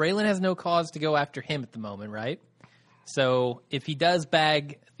 Raylan has no cause to go after him at the moment, right? So if he does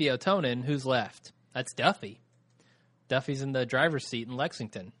bag Theotonin, who's left? That's Duffy. Duffy's in the driver's seat in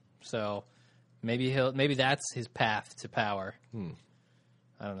Lexington. So maybe that's his path to power.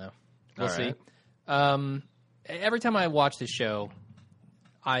 I don't know. We'll All see. right. Every time I watch this show,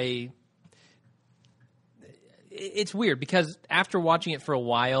 it's weird because after watching it for a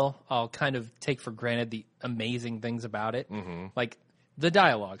while, I'll kind of take for granted the amazing things about it. Like the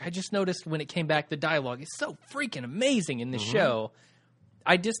dialogue. I just noticed when it came back, the dialogue is so freaking amazing in this show.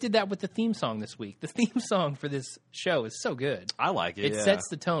 I just did that with the theme song this week. The theme song for this show is so good. I like it. It yeah. sets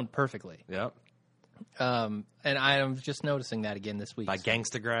the tone perfectly. Yep. And I'm just noticing that again this week. By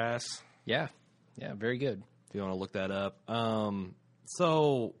Gangsta Grass. Yeah. Yeah, very good. If you want to look that up.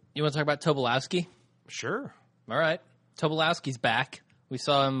 So You want to talk about Tobolowsky? sure. All right. Tobolowsky's back. We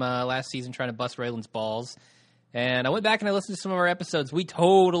saw him last season trying to bust Raylan's balls. And I went back and I listened to some of our episodes. We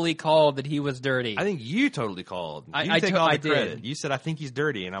totally called that he was dirty. I think you totally called. You I take all the did. credit. You said I think he's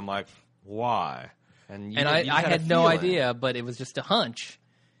dirty, and I'm like, why? And I just had a no feeling. idea, but it was just a hunch.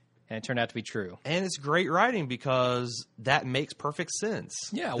 And it turned out to be true. And it's great writing because that makes perfect sense.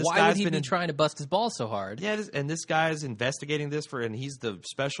 Yeah, This why guy's would he been be in- trying to bust his balls so hard? Yeah, and this guy's investigating this and he's the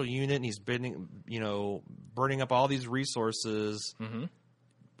special unit, and he's been, burning up all these resources,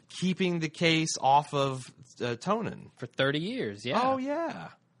 keeping the case off of Tonin. For 30 years, yeah. Oh yeah,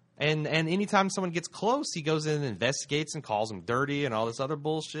 and anytime someone gets close, he goes in and investigates and calls them dirty and all this other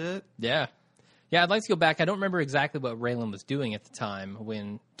bullshit. Yeah. Yeah, I'd like to go back. I don't remember exactly what Raylan was doing at the time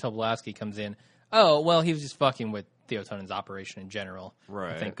when Tobolowsky comes in. Oh, well, he was just fucking with Theotonin's operation in general.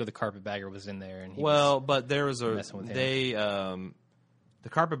 Right. I think the carpetbagger was in there. And he But there was messing with him. the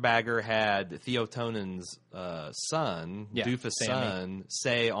carpetbagger had Theotonin's son, Yeah, Doofus' Sammy. son,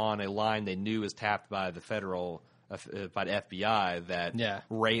 say on a line they knew was tapped by the by the FBI that Yeah.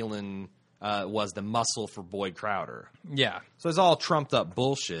 Raylan was the muscle for Boyd Crowder. Yeah. So it's all trumped up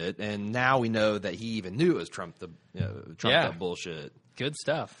bullshit, and now we know that he even knew it was trumped up bullshit. Good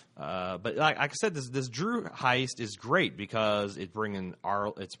stuff. But like I said, this Drew heist is great because it's bringing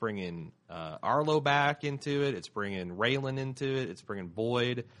Arlo back into it. It's bringing Raylan into it. It's bringing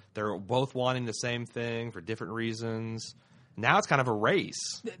Boyd. They're both wanting the same thing for different reasons. Now it's kind of a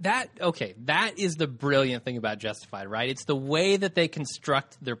race. That is the brilliant thing about Justified, right? It's the way that they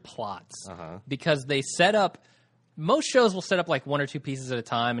construct their plots. Because they set up most shows will set up like one or two pieces at a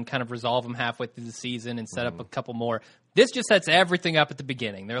time and kind of resolve them halfway through the season and set up a couple more. This just sets everything up at the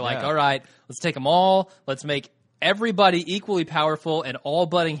beginning. They're like, all right, let's take them all. Let's make everybody equally powerful and all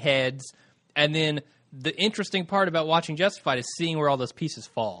butting heads. And then the interesting part about watching Justified is seeing where all those pieces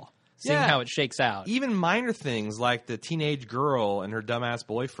fall, seeing how it shakes out. Even minor things like the teenage girl and her dumbass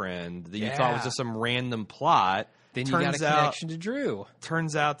boyfriend that you thought was just some random plot. Then you got a connection to Drew.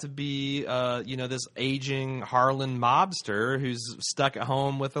 Turns out to be, this aging Harlan mobster who's stuck at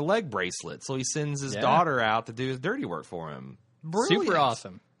home with a leg bracelet. So he sends his daughter out to do his dirty work for him. Brilliant. Super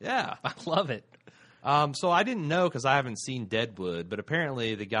awesome. Yeah. I love it. So I didn't know because I haven't seen Deadwood, but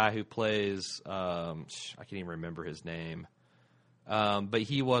apparently the guy who plays, I can't even remember his name, but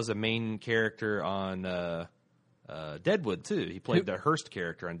he was a main character on Deadwood too. He played the Hearst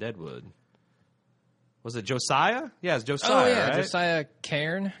character on Deadwood. Was it Josiah? Yeah, it's Josiah. Oh, yeah, right? Josiah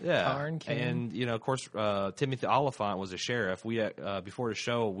Cairn. Yeah, Cairn. and of course, Timothy Oliphant was a sheriff. We before the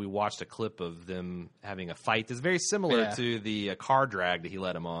show, we watched a clip of them having a fight that's very similar to the car drag that he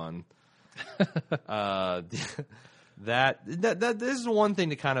led him on. That this is one thing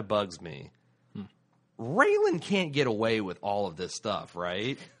that kind of bugs me. Raylan can't get away with all of this stuff,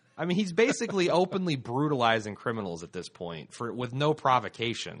 right? I mean, he's basically openly brutalizing criminals at this point with no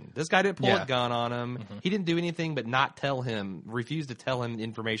provocation. This guy didn't pull a gun on him. Mm-hmm. He didn't do anything but refuse to tell him the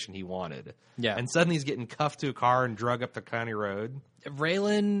information he wanted. Yeah. And suddenly he's getting cuffed to a car and drug up the county road.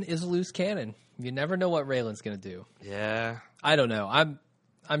 Raylan is a loose cannon. You never know what Raylan's going to do. Yeah. I don't know.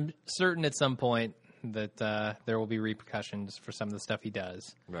 I'm certain at some point that there will be repercussions for some of the stuff he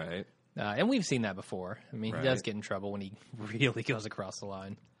does. Right. And we've seen that before. I mean, he does get in trouble when he really goes across the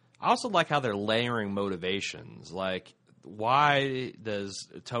line. I also like how they're layering motivations. Like, why does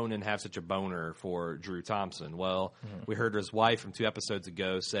Tonin have such a boner for Drew Thompson? Well, we heard his wife from 2 episodes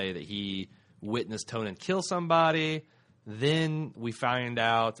ago say that he witnessed Tonin kill somebody. Then we find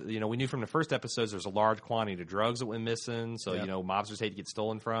out, we knew from the first episodes there's a large quantity of drugs that went missing. So, mobsters hate to get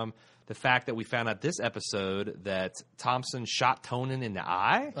stolen from. The fact that we found out this episode that Thompson shot Tonin in the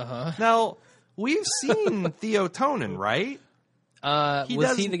eye. Uh-huh. Now, we've seen Theo Tonin, right?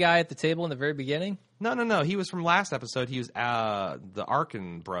 Was he the guy at the table in the very beginning? No. He was from last episode. He was the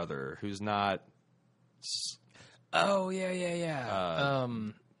Arkin brother, who's not. Oh, yeah.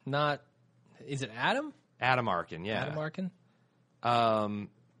 Is it Adam? Adam Arkin, yeah. Adam Arkin?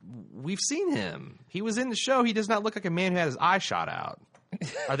 We've seen him. He was in the show. He does not look like a man who had his eye shot out.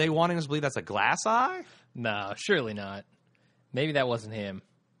 Are they wanting us to believe that's a glass eye? No, surely not. Maybe that wasn't him.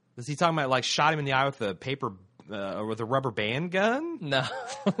 Is he talking about shot him in the eye with a paper or with a rubber band gun? No.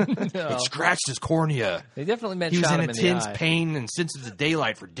 It scratched his cornea. They definitely meant he shot was him in in intense the eye. pain and senses of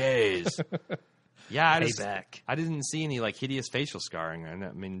daylight for days. Yeah, Payback. I didn't see any hideous facial scarring.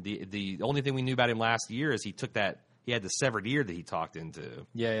 I mean, the only thing we knew about him last year is he had the severed ear that he talked into.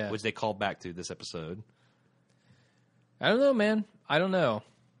 Yeah. Which they called back to this episode. I don't know, man. I don't know.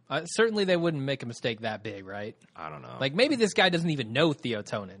 Certainly they wouldn't make a mistake that big, right? I don't know. Maybe this guy doesn't even know Theo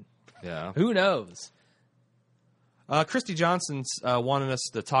Tonin. Yeah. Who knows? Christy Johnson's wanted us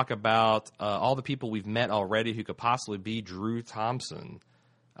to talk about all the people we've met already who could possibly be Drew Thompson.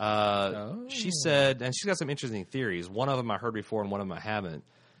 She said, and she's got some interesting theories. One of them I heard before and one of them I haven't.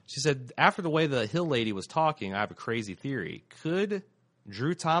 She said, after the way the Hill lady was talking, I have a crazy theory. Could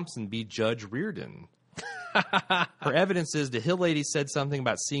Drew Thompson be Judge Reardon? Her evidence is the Hill lady said something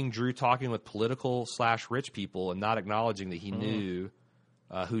about seeing Drew talking with political/rich people and not acknowledging that he knew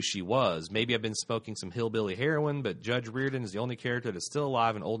who she was. Maybe I've been smoking some hillbilly heroin, but Judge Reardon is the only character that's still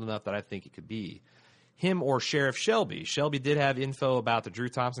alive and old enough that I think it could be him or Sheriff Shelby. Shelby did have info about the Drew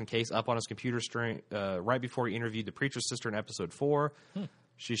Thompson case up on his computer screen right before he interviewed the preacher's sister in episode 4.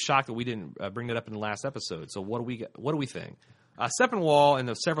 She's shocked that we didn't bring that up in the last episode. So what do we think? Sepinwall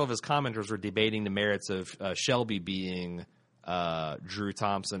and several of his commenters were debating the merits of Shelby being Drew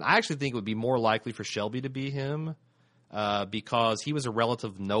Thompson. I actually think it would be more likely for Shelby to be him because he was a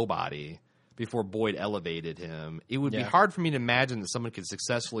relative nobody before Boyd elevated him. It would be hard for me to imagine that someone could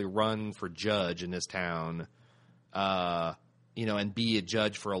successfully run for judge in this town, and be a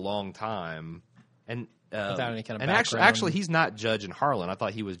judge for a long time. And without any kind of background. Actually, he's not judge in Harlan. I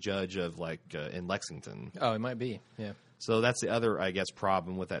thought he was judge of in Lexington. Oh, it might be. Yeah. So that's the other, I guess,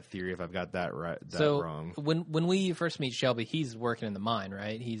 problem with that theory. If I've got that right, wrong. When we first meet Shelby, he's working in the mine,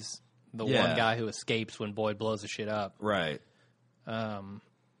 right? He's the one guy who escapes when Boyd blows the shit up. Right.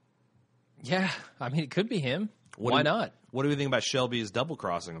 Yeah, I mean, it could be him. Why not? What do we think about Shelby's double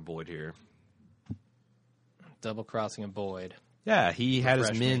crossing of Boyd here? Double crossing of Boyd. Yeah, he had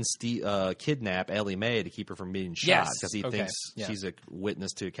his men kidnap Ellie Mae to keep her from being shot because he thinks she's a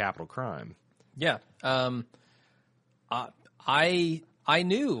witness to a capital crime. Yeah. I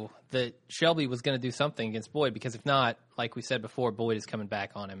knew that Shelby was going to do something against Boyd because if not, like we said before, Boyd is coming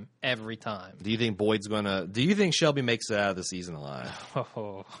back on him every time. Do you think Do you think Shelby makes it out of the season alive?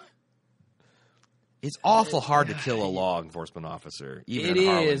 Oh. It's awful hard to kill a law enforcement officer. Even in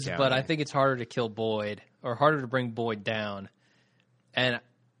Harlan County. But I think it's harder to kill Boyd or harder to bring Boyd down. And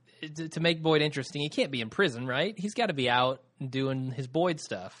to make Boyd interesting, he can't be in prison, right? He's got to be out doing his Boyd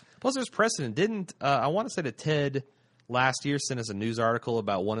stuff. Plus, there's precedent. I want to say that Ted last year sent us a news article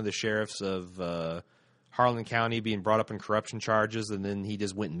about one of the sheriffs of Harlan County being brought up in corruption charges, and then he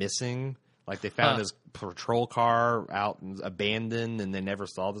just went missing. Like they found his patrol car out abandoned, and they never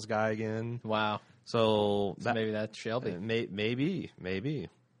saw this guy again. Wow. So maybe that's Shelby. Maybe.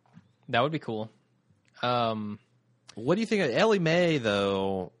 That would be cool. What do you think of Ellie Mae,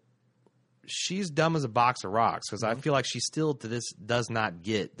 though? She's dumb as a box of rocks because I feel like she still to this does not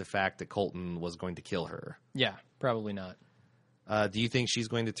get the fact that Colton was going to kill her. Yeah, probably not. Do you think she's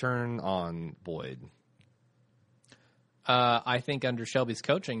going to turn on Boyd? I think under Shelby's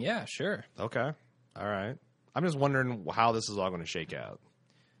coaching, yeah, sure. Okay. All right. I'm just wondering how this is all going to shake out.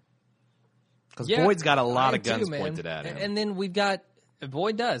 Because Boyd's got a lot of guns pointed at him. And then we've got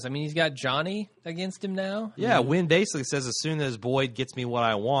Boyd does. I mean, he's got Johnny against him now. Yeah, Wynn basically says as soon as Boyd gets me what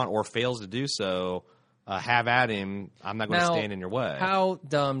I want or fails to do so, have at him. I'm not going to stand in your way. How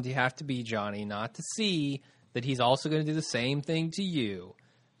dumb do you have to be, Johnny, not to see that he's also going to do the same thing to you?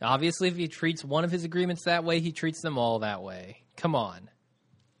 Obviously, if he treats one of his agreements that way, he treats them all that way. Come on.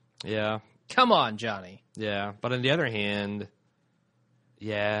 Yeah. Come on, Johnny. Yeah. But on the other hand,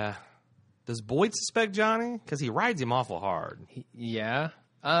 yeah. Does Boyd suspect Johnny? Because he rides him awful hard. Yeah.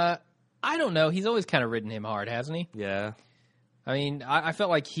 I don't know. He's always kind of ridden him hard, hasn't he? Yeah. I mean, I felt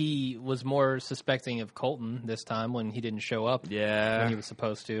like he was more suspecting of Colton this time when he didn't show up when he was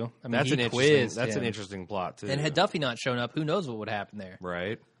supposed to. I mean, That's an interesting plot, too. And had Duffy not shown up, who knows what would happen there.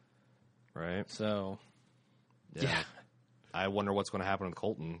 Right. So, yeah. I wonder what's going to happen with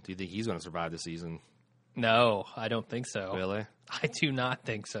Colton. Do you think he's going to survive this season? No, I don't think so. Really? I do not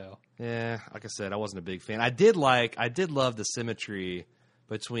think so. Yeah, like I said, I wasn't a big fan. I did love the symmetry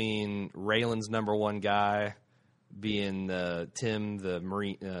between Raylan's number one guy being Tim, the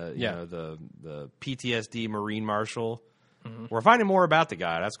Marine, the PTSD Marine Marshal. Mm-hmm. We're finding more about the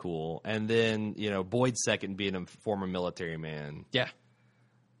guy. That's cool. And then, Boyd's second being a former military man. Yeah.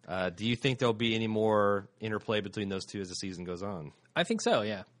 Do you think there'll be any more interplay between those two as the season goes on? I think so,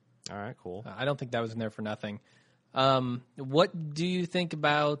 yeah. All right, cool. I don't think that was in there for nothing. What do you think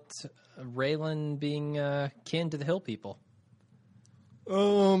about Raylan being kin to the Hill people?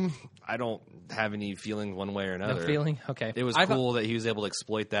 I don't have any feeling one way or another. No feeling? Okay. It was cool that he was able to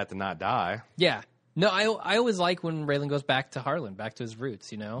exploit that to not die. Yeah. No, I always like when Raylan goes back to Harlan, back to his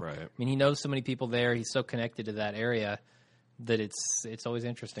roots, Right. I mean, he knows so many people there. He's so connected to that area that it's always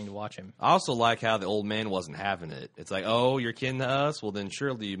interesting to watch him. I also like how the old man wasn't having it. It's like, oh, you're kin to us? Well, then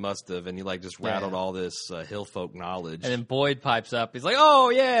surely you must have. And he just rattled all this hill folk knowledge. And then Boyd pipes up. He's like,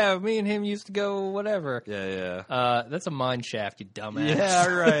 oh, yeah, me and him used to go whatever. Yeah. That's a mine shaft, you dumbass. Yeah,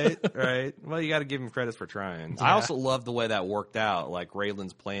 right. Well, you got to give him credit for trying. Yeah. I also love the way that worked out. Like,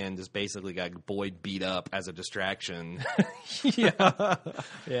 Raylan's plan just basically got Boyd beat up as a distraction.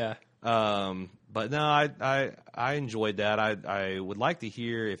 Yeah. But no, I enjoyed that. I would like to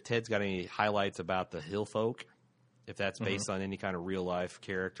hear if Ted's got any highlights about the Hill folk, if that's based on any kind of real life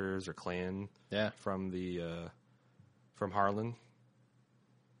characters or clan. Yeah. From Harlan.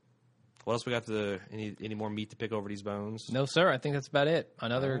 What else we got? Any more meat to pick over these bones? No, sir. I think that's about it.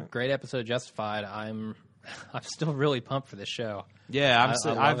 Another great episode of Justified. I'm still really pumped for this show. Yeah,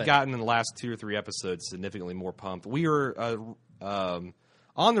 I've gotten in the last 2 or 3 episodes significantly more pumped. We were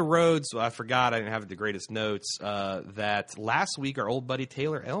on the road, so I forgot I didn't have the greatest notes, that last week our old buddy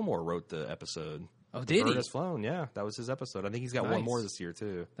Taylor Elmore wrote the episode. Oh, did he? Bird Has Flown, yeah. That was his episode. I think he's got one more this year,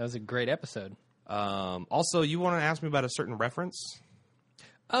 too. That was a great episode. Also, you want to ask me about a certain reference?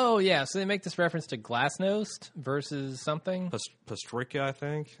 Oh, yeah. So they make this reference to Glasnost versus something? Perestroika, I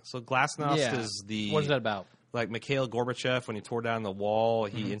think. So Glasnost is the... What is that about? Like Mikhail Gorbachev, when he tore down the wall,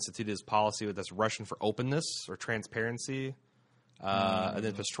 he instituted his policy that's Russian for openness or transparency. And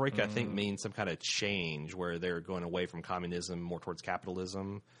then Perestroika, I think, means some kind of change where they're going away from communism more towards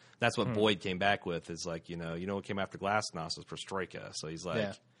capitalism. That's what Boyd came back with. Is like, what came after Glasnost was Perestroika. So he's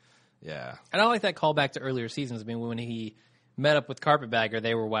like, yeah. And I like that callback to earlier seasons. I mean, when he met up with Carpetbagger,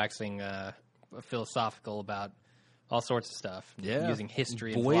 they were waxing philosophical about all sorts of stuff. Yeah. Using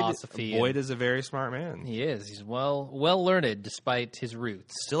history and philosophy. Boyd is a very smart man. He is. He's well learned despite his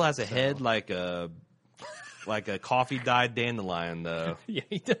roots. Still has a head like a coffee-dyed dandelion, though. Yeah,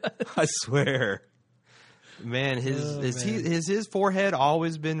 he does. I swear. Man, has his forehead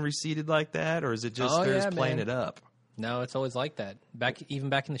always been receded like that, or is it just playing it up? No, it's always like that. Even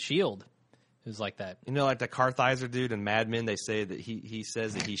back in The Shield, it was like that. Like the Kartheiser dude in Mad Men, they say that he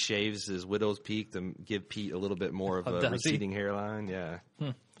says that he shaves his widow's peak to give Pete a little bit more of a receding hairline. Yeah.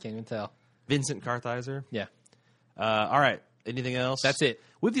 Can't even tell. Vincent Kartheiser? Yeah. All right. Anything else? That's it.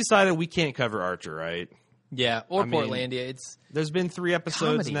 We've decided we can't cover Archer, right? Yeah, or Portlandia. There's been 3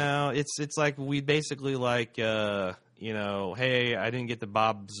 episodes comedy. now. It's like we basically hey, I didn't get the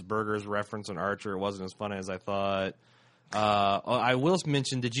Bob's Burgers reference on Archer. It wasn't as funny as I thought. I will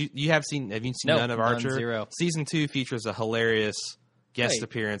mention, have you seen none of Archer? Zero. Season 2 features a hilarious guest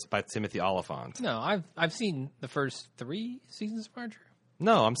appearance by Timothy Oliphant. No, I've seen the first 3 seasons of Archer.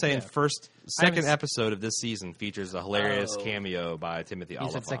 No, I'm saying second episode of this season features a hilarious cameo by Timothy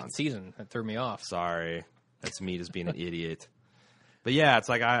Oliphant. You said second season. That threw me off. Sorry. That's me just being an idiot. But yeah, it's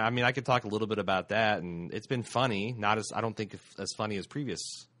like, I could talk a little bit about that, and it's been funny. I don't think as funny as previous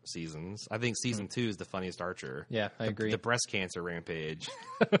seasons. I think season 2 is the funniest Archer. Yeah, I agree. The breast cancer rampage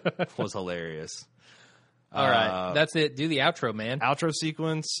was hilarious. All right. That's it. Do the outro, man. Outro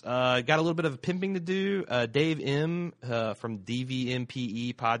sequence. Got a little bit of pimping to do. Dave M. From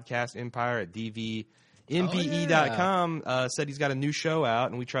DVMPE Podcast Empire at DVMPE.com said he's got a new show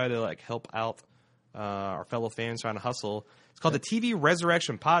out, and we try to help out our fellow fans trying to hustle. It's called the TV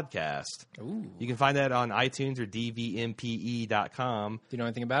Resurrection Podcast. Ooh. You can find that on iTunes or DVMPE.com. Do you know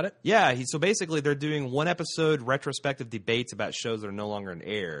anything about it? Yeah, so basically they're doing one episode retrospective debates about shows that are no longer in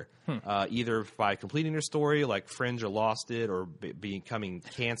air, either by completing their story, like Fringe or Lost It, or becoming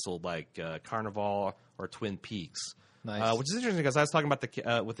canceled, like Carnival or Twin Peaks. Nice. Which is interesting because I was talking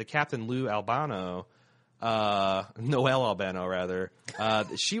about with the Captain Lou Albano, Noelle Albano rather.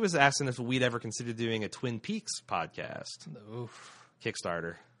 She was asking if we'd ever consider doing a Twin Peaks podcast. Oof.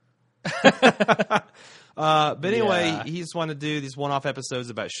 Kickstarter. But anyway, he just wanted to do these one-off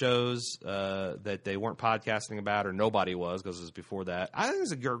episodes about shows that they weren't podcasting about, or nobody was, because it was before that. I think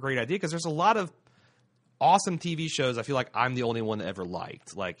it's a great idea because there's a lot of awesome TV shows I feel like I'm the only one that ever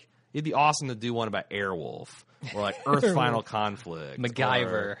liked. Like, it'd be awesome to do one about Airwolf, or like Earth Final Conflict,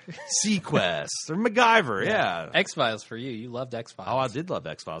 MacGyver, or Sequest, or MacGyver. Yeah. X-Files for you. You loved X-Files. Oh, I did love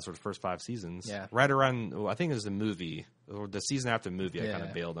X-Files for the first 5 seasons. Yeah. Right around, I think it was the movie, or the season after the movie I kind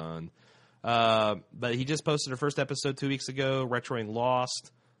of bailed on. But he just posted the first episode 2 weeks ago, retroing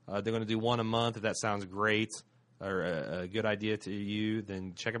Lost. They're going to do one a month. If that sounds great or a good idea to you,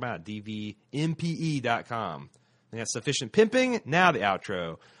 then check them out, dvmpe.com. And that's sufficient pimping. Now the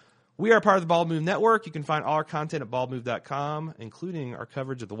outro. We are part of the Bald Move Network. You can find all our content at baldmove.com, including our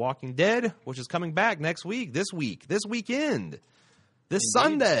coverage of The Walking Dead, which is coming back next week, this weekend, this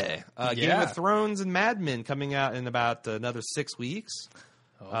Sunday. Game of Thrones and Mad Men coming out in about another 6 weeks.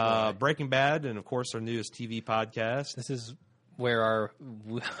 Breaking Bad, and of course our newest TV podcast. This is where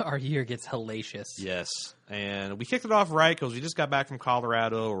our year gets hellacious. Yes, and we kicked it off right because we just got back from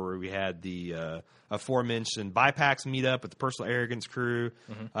Colorado, where we had the aforementioned BiPAX meetup with the Personal Arrogance crew.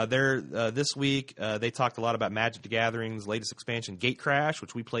 This week they talked a lot about Magic the Gathering's latest expansion, Gatecrash,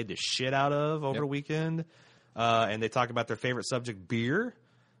 which we played the shit out of over the weekend. And they talked about their favorite subject, beer.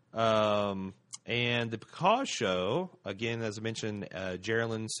 And the Because Show, again, as I mentioned,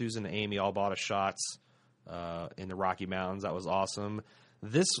 Geraldine, Susan, and Amy all bought us shots in the Rocky Mountains. That was awesome.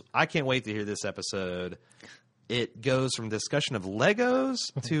 I can't wait to hear this episode. It goes from discussion of Legos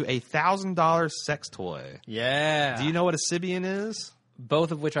to a $1,000 sex toy. Yeah. Do you know what a Sybian is?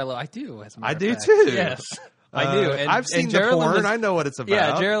 Both of which I love. I do. As a matter I do of fact. too. Yes. I do. And, I've seen the porn. I know what it's about.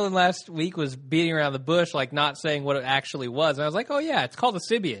 Yeah, Geraldine last week was beating around the bush, like not saying what it actually was. And I was like, oh, yeah, it's called a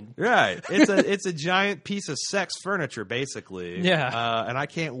Sybian. Right. It's a giant piece of sex furniture, basically. Yeah. And I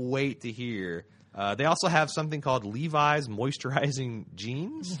can't wait to hear. They also have something called Levi's moisturizing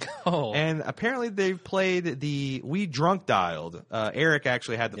jeans. Oh. And apparently they've played we drunk dialed. Eric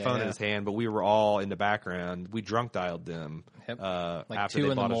actually had the phone in his hand, but we were all in the background. We drunk dialed them Like after 2 they in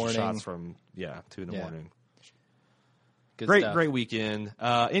the bought us morning. shots from 2 in the morning. Good Great, stuff. great weekend.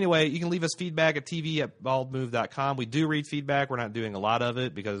 Anyway, you can leave us feedback at tv@baldmove.com. We do read feedback. We're not doing a lot of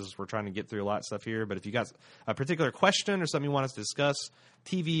it because we're trying to get through a lot of stuff here. But if you got a particular question or something you want us to discuss,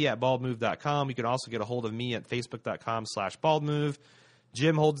 tv@baldmove.com. You can also get a hold of me at facebook.com/baldmove.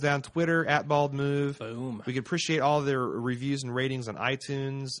 Jim holds down Twitter @baldmove. Boom. We can appreciate all their reviews and ratings on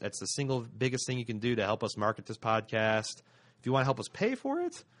iTunes. That's the single biggest thing you can do to help us market this podcast. If you want to help us pay for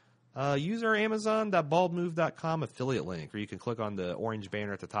it, use our Amazon.baldmove.com affiliate link, or you can click on the orange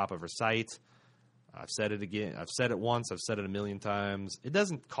banner at the top of our site. I've said it again. I've said it once. I've said it a million times. It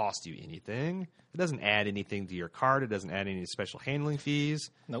doesn't cost you anything. It doesn't add anything to your cart. It doesn't add any special handling fees.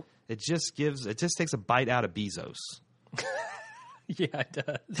 Nope. It just takes a bite out of Bezos. Yeah, it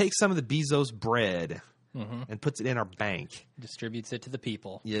does. Takes some of the Bezos bread and puts it in our bank. Distributes it to the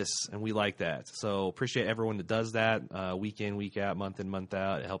people. Yes, and we like that. So appreciate everyone that does that week in, week out, month in, month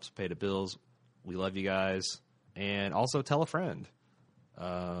out. It helps pay the bills. We love you guys. And also tell a friend.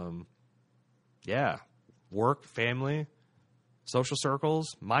 Work, family, social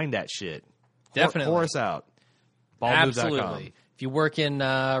circles, mind that shit. Definitely. Pour us out. Absolutely. Baldmove.com. If you work in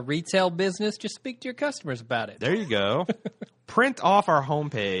retail business, just speak to your customers about it. There you go. Print off our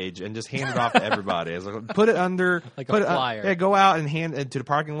homepage and just hand it off to everybody. It's like, put it under Like a flyer. Go out and hand it to the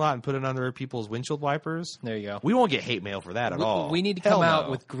parking lot and put it under people's windshield wipers. There you go. We won't get hate mail for that at all. We need to come out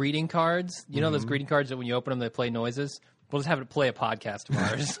with greeting cards. You know those greeting cards that when you open them, they play noises? We'll just have it play a podcast of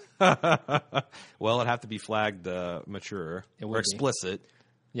ours. Well, it'd have to be flagged mature It or would be. explicit.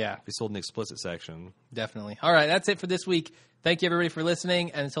 Yeah, Be sold in the explicit section. definitely. All right, that's it for this week. Thank you, everybody, for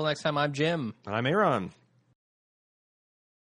listening. And until next time, I'm Jim. And I'm Aaron.